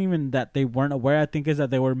it wasn't even that they weren't aware. I think is that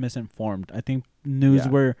they were misinformed. I think news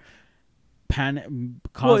Yeah. were panic Well,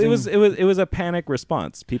 causing. it was a panic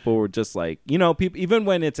response. People were just like, people, even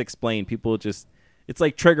when it's explained, people just, it's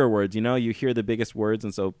like trigger words. You hear the biggest words,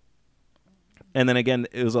 and then again,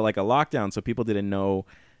 it was like a lockdown, so people didn't know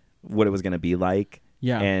what it was going to be like.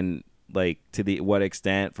 Yeah. And like to what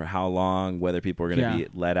extent, for how long, whether people were going to Yeah. be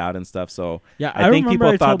let out and stuff. So Yeah, I think remember people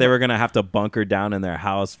I thought told- they were going to have to bunker down in their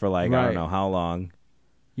house for like, I Right. don't know how long.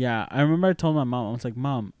 Yeah, I remember I told my mom, I was like,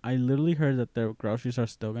 "Mom, I literally heard that the groceries are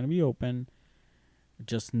still going to be open,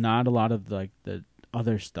 just not a lot of like the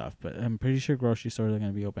other stuff, but I'm pretty sure grocery stores are going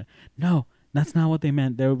to be open." No, that's not what they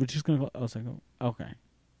meant. They were just going to go. I was like, "Oh, okay,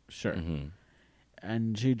 sure." Mm-hmm.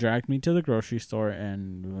 And she dragged me to the grocery store,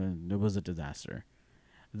 and it was a disaster.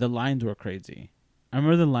 The lines were crazy. I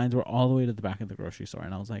remember the lines were all the way to the back of the grocery store,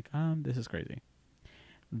 and I was like, this is crazy.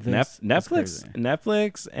 This is Netflix, crazy.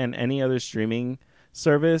 Netflix, and any other streaming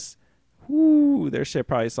service, their shit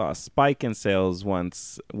probably saw a spike in sales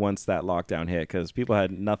once that lockdown hit because people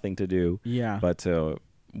had nothing to do Yeah. but to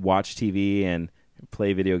watch TV and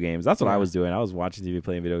play video games. That's what I Yeah. was doing. I was watching TV,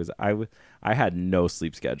 playing video games. I had no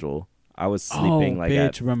sleep schedule. I was sleeping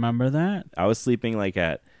remember that? I was sleeping like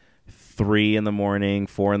at 3 a.m,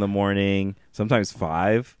 4 a.m, sometimes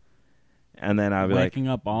 5, and then I'd be Waking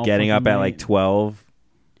up all getting up fucking at like late. 12.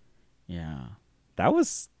 Yeah. That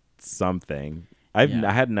was something. Yeah.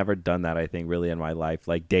 I had never done that, I think, really in my life,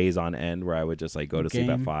 like days on end where I would just like go to sleep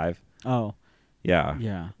at Game. 5. Oh, Yeah.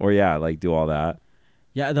 yeah. Or like do all that.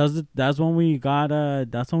 Yeah, that's when we got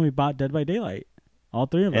that's when we bought Dead by Daylight. All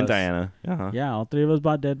three of us. And Diana. Uh-huh. Yeah, all three of us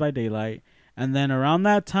bought Dead by Daylight. And then around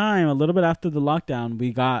that time, a little bit after the lockdown,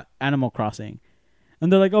 we got Animal Crossing.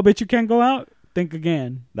 And they're like, "Oh, bitch, you can't go out? Think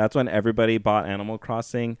again." That's when everybody bought Animal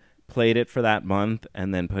Crossing, played it for that month,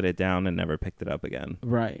 and then put it down and never picked it up again.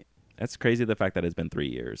 Right. That's crazy, the fact that it's been 3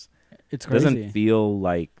 years. It's It crazy. doesn't feel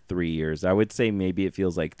like 3 years. I would say maybe it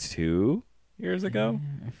feels like 2 years ago.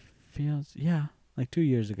 It feels like 2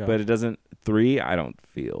 years ago. But it doesn't 3. I don't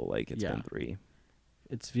feel like it's been 3.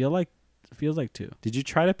 It feels like 2. Did you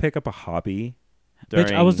try to pick up a hobby?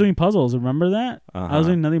 Bitch, I was doing puzzles. Remember that? I was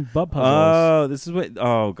doing nothing but puzzles. Oh, this is what.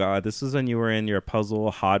 Oh God, this was when you were in your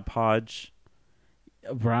puzzle hodgepodge,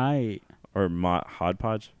 right? Or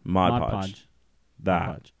hodgepodge, Mod Podge. That.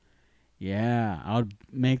 Mod Podge. Yeah, I would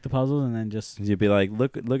make the puzzles and then just. You'd be like,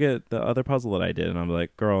 look at the other puzzle that I did, and I'm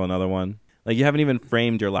like, girl, another one. Like you haven't even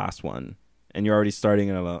framed your last one, and you're already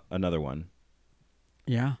starting another one.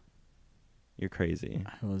 Yeah. You're crazy.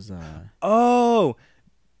 I was. Oh.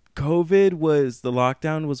 COVID was the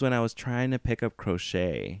lockdown was when I was trying to pick up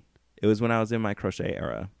crochet. It was when I was in my crochet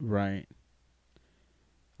era. Right.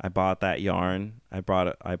 I bought that yarn. I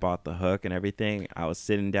bought the hook and everything. I was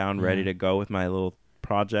sitting down ready to go with my little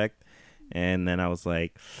project, and then I was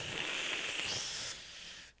like,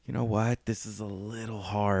 you know what? This is a little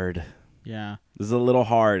hard. Yeah. This is a little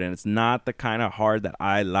hard, and it's not the kind of hard that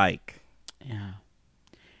I like. Yeah.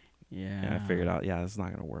 Yeah. And I figured out, this is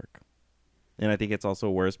not gonna work. And I think it's also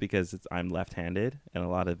worse because I'm left-handed, and a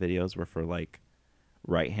lot of videos were for like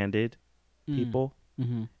right-handed people,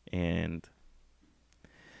 and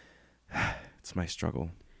it's my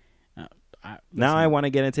struggle. Now I want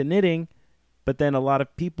to get into knitting, but then a lot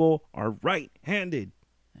of people are right-handed.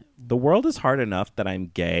 The world is hard enough that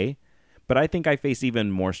I'm gay, but I think I face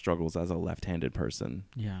even more struggles as a left-handed person.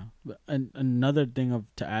 Yeah. And another thing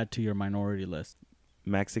to add to your minority list: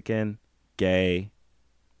 Mexican, gay.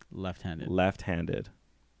 Left-handed.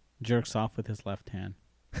 Jerks off with his left hand.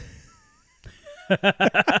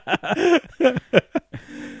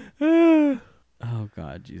 Oh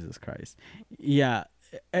God, Jesus Christ. Yeah.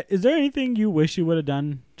 Is there anything you wish you would have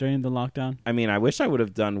done during the lockdown? I mean, I wish I would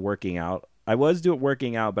have done working out. I was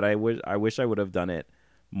working out, but I wish I would have done it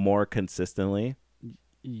more consistently.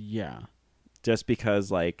 Yeah. Just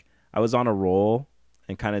because like I was on a roll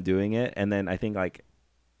and kind of doing it, and then I think like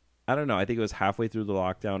I don't know. I think it was halfway through the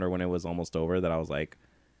lockdown or when it was almost over that I was like,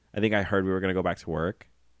 I think I heard we were going to go back to work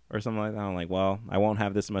or something like that. I'm like, well, I won't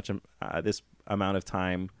have this amount of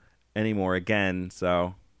time anymore again.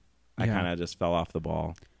 So I kind of just fell off the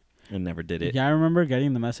ball and never did it. Yeah, I remember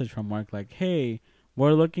getting the message from work like, hey,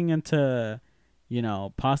 we're looking into,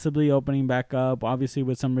 possibly opening back up, obviously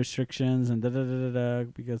with some restrictions and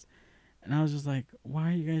because... And I was just like, why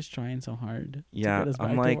are you guys trying so hard to get us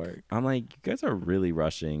back to work? I'm like, you guys are really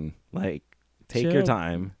rushing. Like, take your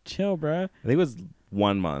time. Chill, bruh. I think it was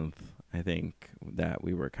 1 month, I think, that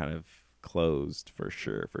we were kind of closed for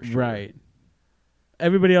sure. Right.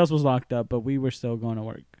 Everybody else was locked up, but we were still going to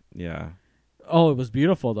work. Yeah. Oh, it was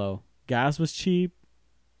beautiful, though. Gas was cheap.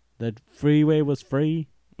 The freeway was free.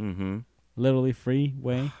 Mm-hmm. Literally free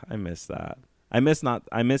way. I miss that. I miss not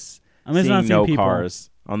seeing no people. Cars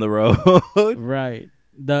on the road. Right.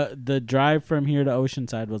 The drive from here to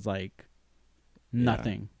Oceanside was like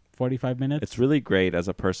nothing. 45 minutes. It's really great as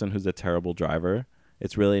a person who's a terrible driver.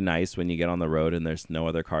 It's really nice when you get on the road and there's no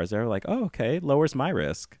other cars there. Like, oh, okay, lowers my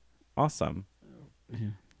risk. Awesome.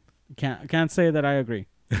 Yeah. Can't say that I agree.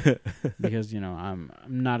 Because, I'm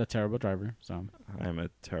not a terrible driver, so I'm a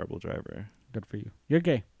terrible driver. Good for you. You're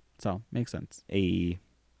gay, so makes sense. I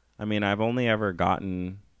mean, I've only ever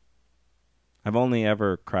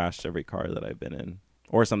crashed every car that I've been in,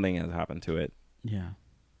 or something has happened to it. Yeah.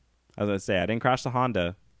 I was going to say, I didn't crash the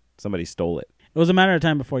Honda. Somebody stole it. It was a matter of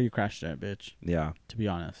time before you crashed that bitch. Yeah. To be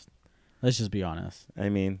honest. Let's just be honest. I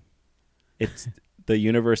mean, it's the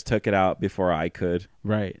universe took it out before I could.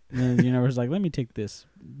 Right. And then the universe like, let me take this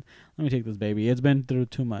baby. It's been through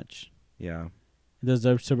too much. Yeah. It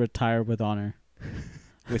deserves to retire with honor.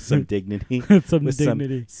 With some dignity. With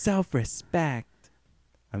dignity. Some self-respect.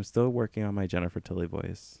 I'm still working on my Jennifer Tilly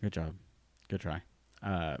voice. Good job. Good try.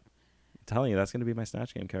 I'm telling you, that's going to be my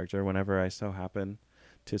Snatch Game character whenever I so happen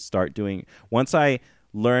to start doing. Once I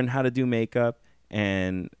learn how to do makeup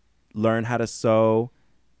and learn how to sew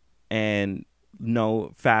and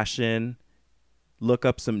know fashion, look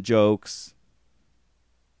up some jokes,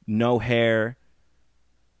 know hair,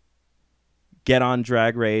 get on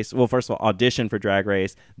Drag Race. Well, first of all, audition for Drag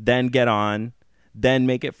Race, then get on, then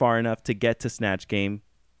make it far enough to get to Snatch Game.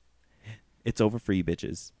 It's over for you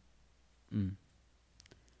bitches.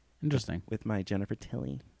 Interesting. With my Jennifer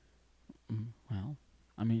Tilly. Well,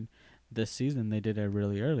 I mean, this season they did it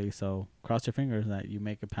really early, so cross your fingers that you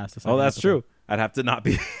make it past the second that's episode. true. I'd have to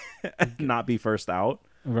not be first out.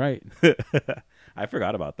 Right. I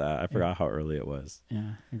forgot about that. I forgot how early it was.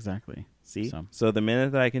 Yeah, exactly. See? So the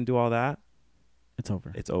minute that I can do all that, it's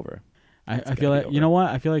over. It's over. I feel like, you know what?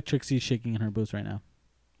 I feel like Trixie's shaking in her boots right now.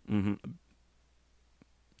 Mm-hmm.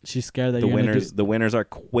 She's scared that the winners are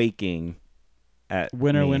quaking at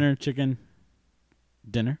Winner, me. winner, chicken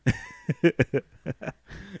dinner.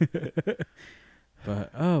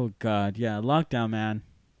 But oh god, yeah, lockdown, man,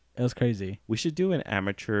 it was crazy. We should do an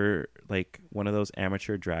amateur, like one of those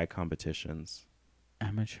amateur drag competitions.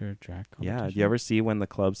 Amateur drag competition. Yeah, do you ever see when the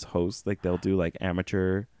clubs host, like they'll do like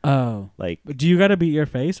amateur, Oh, like, but do you got to beat your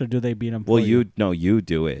face or do they beat them? well, for you? you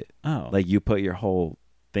do it. Oh, Like you put your whole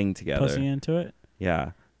thing together. pussy into it.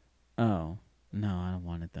 Yeah. Oh no, I don't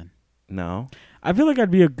want it then. No. I feel like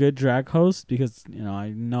I'd be a good drag host because I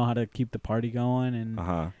know how to keep the party going and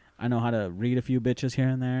I know how to read a few bitches here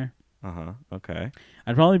and there. Okay.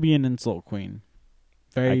 I'd probably be an insult queen.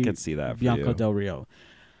 Very I could see that for Bianca you. Del Rio.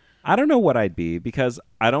 I don't know what I'd be because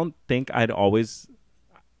I don't think I'd always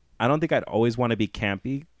want to be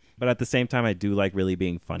campy, but at the same time I do like really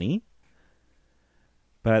being funny.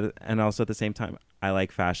 And also at the same time I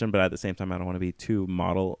like fashion, but at the same time I don't want to be too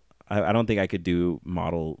model. I don't think I could do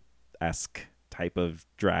model-esque type of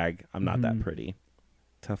drag. I'm not that pretty.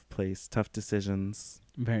 Tough place, tough decisions.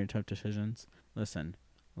 Very tough decisions. Listen,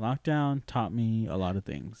 lockdown taught me a lot of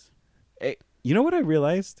things. Hey, you know what I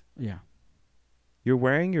realized? Yeah. You're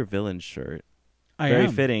wearing your villain shirt. I Very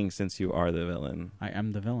am. fitting since you are the villain. I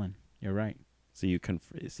am the villain. You're right. So you can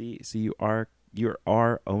so you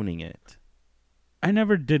are owning it. I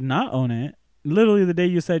never did not own it. Literally the day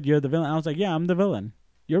you said you're the villain, I was like, yeah, I'm the villain.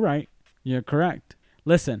 You're right. You're correct.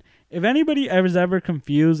 Listen, if anybody is ever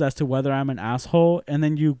confused as to whether I'm an asshole and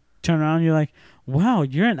then you turn around and you're like, wow,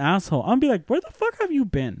 you're an asshole, I'll be like, where the fuck have you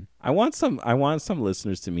been? I want some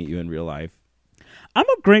listeners to meet you in real life. I'm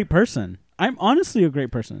a great person. I'm honestly a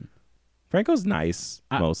great person. Franco's nice,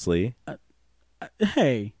 mostly.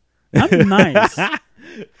 Hey, I'm nice.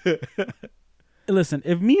 Listen,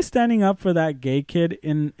 if me standing up for that gay kid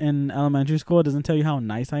in elementary school doesn't tell you how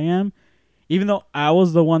nice I am, even though I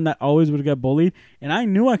was the one that always would get bullied, and I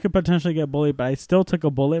knew I could potentially get bullied, but I still took a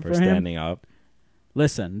bullet for him. Standing up.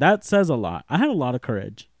 Listen, that says a lot. I had a lot of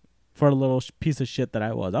courage for a little piece of shit that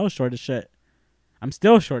I was. I was short as shit. I'm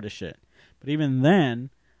still short as shit. But even then,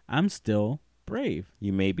 I'm still brave.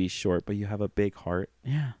 You may be short, but you have a big heart.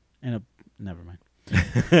 Yeah. Never mind.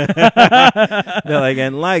 They're like,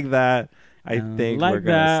 and like that, I think like we're going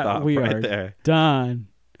to that, stop we right are there. Done.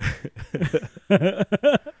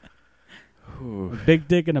 Big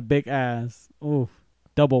dick and a big ass. Ooh,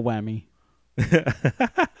 double whammy.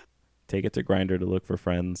 Take it to Grindr to look for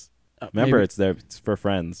friends. Remember, Maybe. it's there. It's for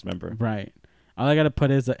friends. Remember, Right. All I gotta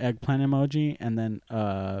put is an eggplant emoji and then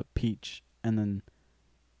peach and then.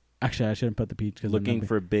 Actually, I shouldn't put the peach because looking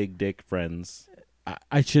for big dick friends.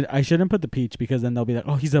 I shouldn't put the peach because then they'll be like,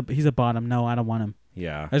 oh, he's a bottom. No, I don't want him.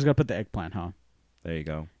 Yeah, I just gotta put the eggplant, huh? there you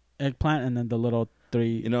go. Eggplant and then the little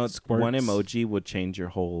 3. Squirts. One emoji would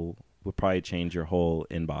probably change your whole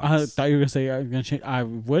inbox. I thought you were gonna say I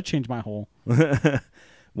would change my whole.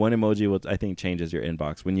 One emoji will, I think, changes your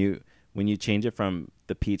inbox when you change it from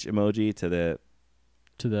the peach emoji to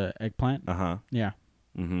the eggplant. Yeah.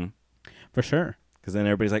 Mm-hmm. For sure. Because then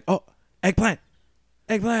everybody's like, oh, eggplant,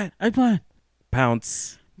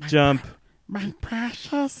 pounce, jump. My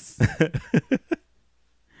precious.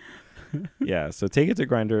 Yeah, so take it to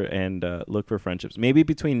Grindr and look for friendships. Maybe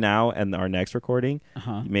between now and our next recording,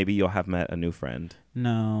 maybe you'll have met a new friend.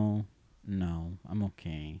 No, I'm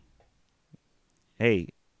okay. Hey,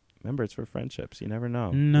 remember, it's for friendships. You never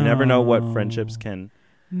know. No. You never know what friendships can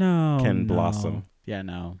blossom. Yeah,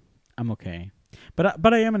 no, I'm okay.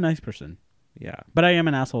 But I am a nice person. Yeah. But I am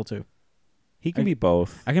an asshole too. He can be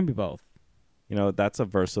both. I can be both. That's a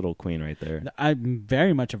versatile queen right there. I'm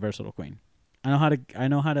very much a versatile queen. I know how to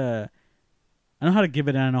give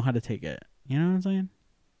it and I know how to take it. You know what I'm saying?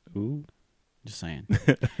 Ooh. Just saying.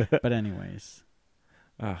 But anyways.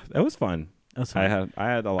 That was fun. That's fun. I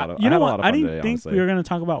had a lot of you know what? I I didn't think we were going to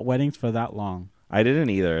talk about weddings for that long. I didn't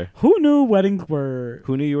either. Who knew weddings were...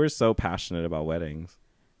 Who knew you were so passionate about weddings?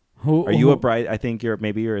 Are you a bride? I think you're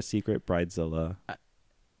a secret bridezilla.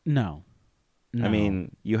 No. I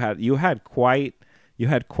mean, you had quite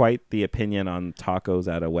the opinion on tacos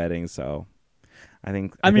at a wedding, so I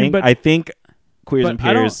think queers and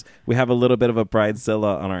peers, we have a little bit of a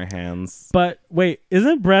bridezilla on our hands. But wait,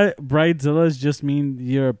 isn't bridezilla's just mean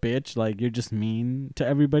you're a bitch? Like you're just mean to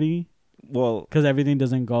everybody? Well, because everything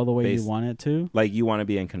doesn't go the way you want it to. Like you want to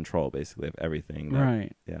be in control, basically, of everything.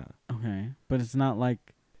 Right. Yeah. Okay, but it's not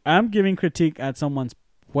like I'm giving critique at someone's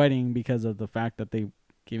wedding because of the fact that they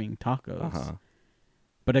giving tacos.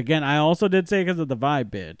 But again, I also did say because of the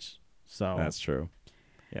vibe, bitch. So that's true.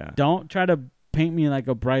 Yeah. Don't try to paint me like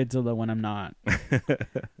a bridezilla when I'm not.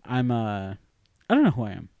 I don't know who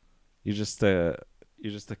I am. You're just a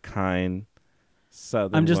kind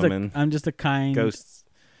Southern woman. I'm just a kind ghosts.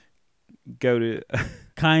 go to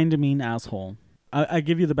Kind, mean asshole. I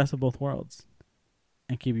give you the best of both worlds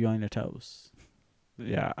and keep you on your toes.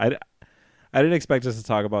 yeah, I didn't expect us to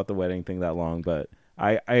talk about the wedding thing that long, but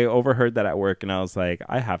I overheard that at work, and I was like,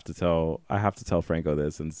 I have to tell Franco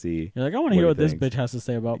this and see. You're like, I want to hear what this bitch has to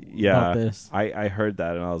say about this. I heard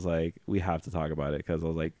that, and I was like, we have to talk about it, because I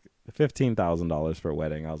was like, $15,000 for a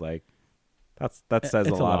wedding. I was like, that says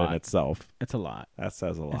a lot in itself. It's a lot. That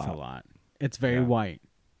says a lot. It's a lot. It's very white.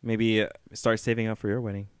 Maybe start saving up for your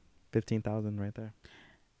wedding. 15,000 right there.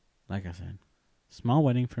 Like I said, small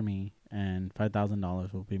wedding for me, and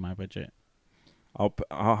 $5,000 will be my budget. How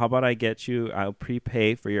about I get you? I'll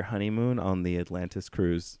prepay for your honeymoon on the Atlantis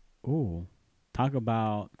cruise. Ooh, talk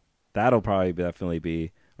about. That'll probably definitely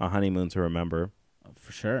be a honeymoon to remember.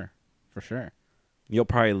 For sure. You'll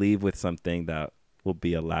probably leave with something that will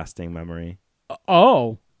be a lasting memory.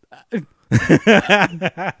 Oh.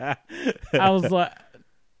 I was like,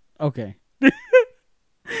 okay.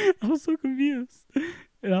 I was so confused.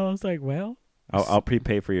 And I was like, well. I'll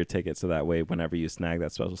prepay for your ticket, so that way whenever you snag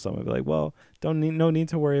that special sum, I'll be like, well, no need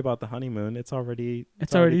to worry about the honeymoon. It's already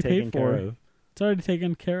paid for. It's already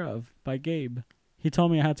taken care of by Gabe. He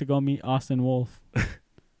told me I had to go meet Austin Wolf.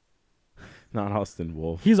 Not Austin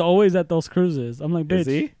Wolf. He's always at those cruises. I'm like, bitch. Is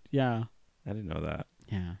he? Yeah. I didn't know that.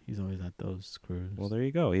 Yeah, he's always at those cruises. Well, there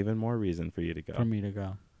you go. Even more reason for you to go. For me to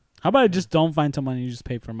go. How about I just don't find someone and you just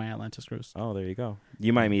pay for my Atlantis cruise? Oh, there you go.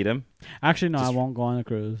 You might meet him. Actually, no, I won't go on a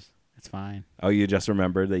cruise. It's fine. Oh, you just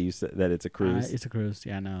remembered that you said that it's a cruise? It's a cruise.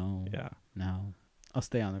 Yeah, no. Yeah. No. I'll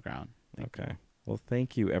stay on the ground. Okay. Well,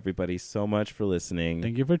 thank you everybody so much for listening.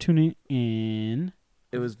 Thank you for tuning in.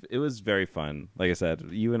 It was very fun. Like I said,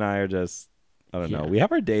 you and I are just, I don't know. We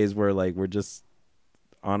have our days where like we're just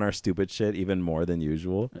on our stupid shit even more than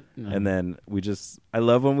usual. And then I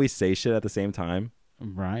love when we say shit at the same time.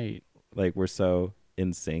 Right. Like we're so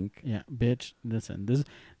in sync. Yeah, bitch. Listen, this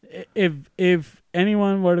if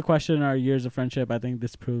anyone were to question our years of friendship, I think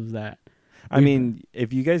this proves that. I mean,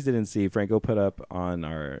 if you guys didn't see, Franco put up on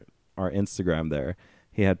our Instagram there,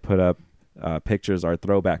 he had put up pictures, our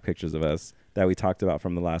throwback pictures of us that we talked about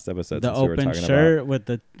from the last episode. The open shirt with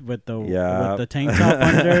the tank top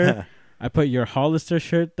under. I put your Hollister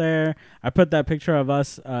shirt there. I put that picture of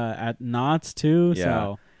us at Knott's too. Yeah.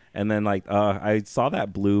 So. And then like I saw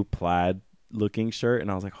that blue plaid looking shirt,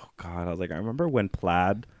 and I was like, oh god. I was like, I remember when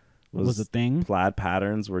plaid was a thing. Plaid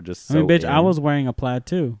patterns were just so. I mean, bitch, I was wearing a plaid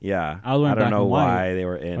too. Yeah, I was wearing I don't black know and why white, they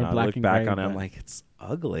were in. I look back on it, I'm like, it's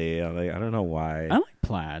ugly. I'm like, I don't know why. I like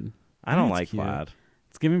plaid. I don't like plaid.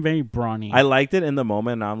 It's giving very brawny. I liked it in the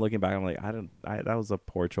moment. Now I'm looking back. I'm like, that was a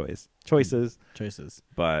poor choices.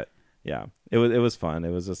 But yeah, it was fun. It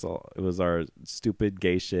was just it was our stupid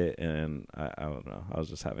gay shit, and I don't know. I was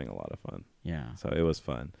just having a lot of fun. Yeah. So it was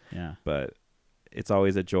fun. Yeah. But it's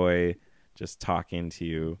always a joy just talking to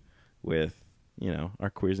you with, our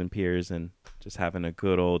queers and peers, and just having a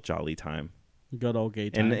good old jolly time. Good old gay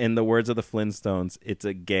time. And in the words of the Flintstones, it's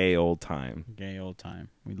a gay old time. Gay old time.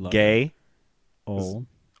 We love gay. It. Old.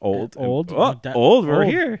 Old. Old. We're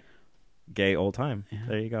here. Gay old time. Yeah.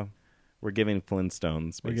 There you go. We're giving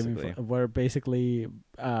Flintstones, basically. We're basically,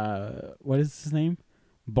 what is his name?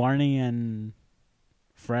 Barney and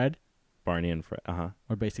Fred. Barney and Fred.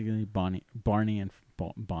 Or basically Barney and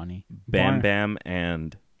Bonnie. Bam Bam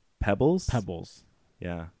and Pebbles.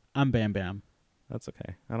 Yeah. I'm Bam Bam. That's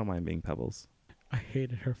okay. I don't mind being Pebbles. I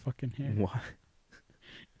hated her fucking hair. Why?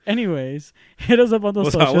 Anyways, hit us up on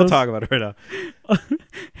those socials. We'll talk about it right now.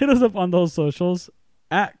 Hit us up on those socials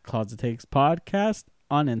at Closet Takes Podcast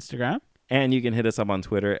on Instagram. And you can hit us up on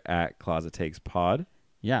Twitter at Closet Takes Pod.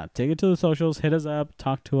 Yeah, take it to the socials. Hit us up.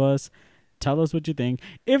 Talk to us. Tell us what you think.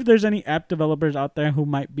 If there's any app developers out there who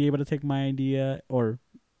might be able to take my idea, or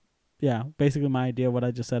basically my idea, what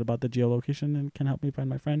I just said about the geolocation, and can help me find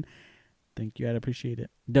my friend, thank you. I'd appreciate it.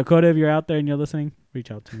 Dakota, if you're out there and you're listening,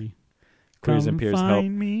 reach out to me. Queers and Peers,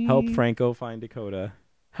 help Franco find Dakota.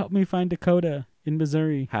 Help me find Dakota in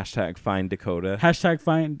Missouri. Hashtag find Dakota. Hashtag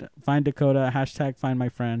find Dakota. Hashtag find my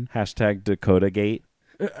friend. Hashtag Dakota Gate.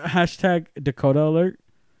 Hashtag Dakota alert.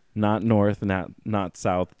 Not north, not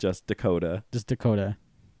south, just Dakota. Just Dakota.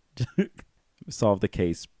 Solve the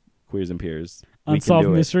case, Queers and Peers. Unsolved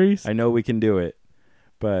mysteries. I know we can do it.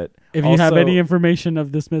 But if you have any information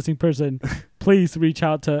of this missing person, please reach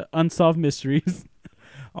out to Unsolved Mysteries.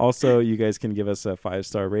 Also, you guys can give us a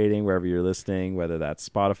 5-star rating wherever you're listening, whether that's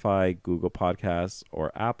Spotify, Google Podcasts, or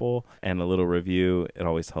Apple, and a little review. It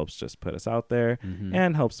always helps just put us out there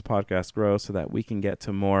and helps the podcast grow so that we can get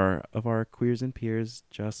to more of our queers and peers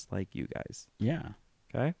just like you guys. Yeah.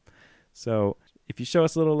 Okay? So if you show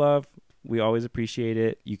us a little love, We always appreciate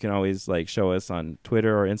it. You can always like show us on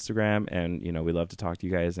Twitter or Instagram, and we love to talk to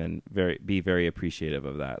you guys and be very appreciative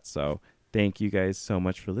of that. So thank you guys so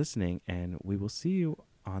much for listening, and we will see you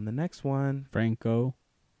on the next one. Franco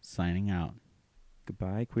signing out.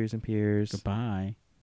 Goodbye, queers and peers. Goodbye.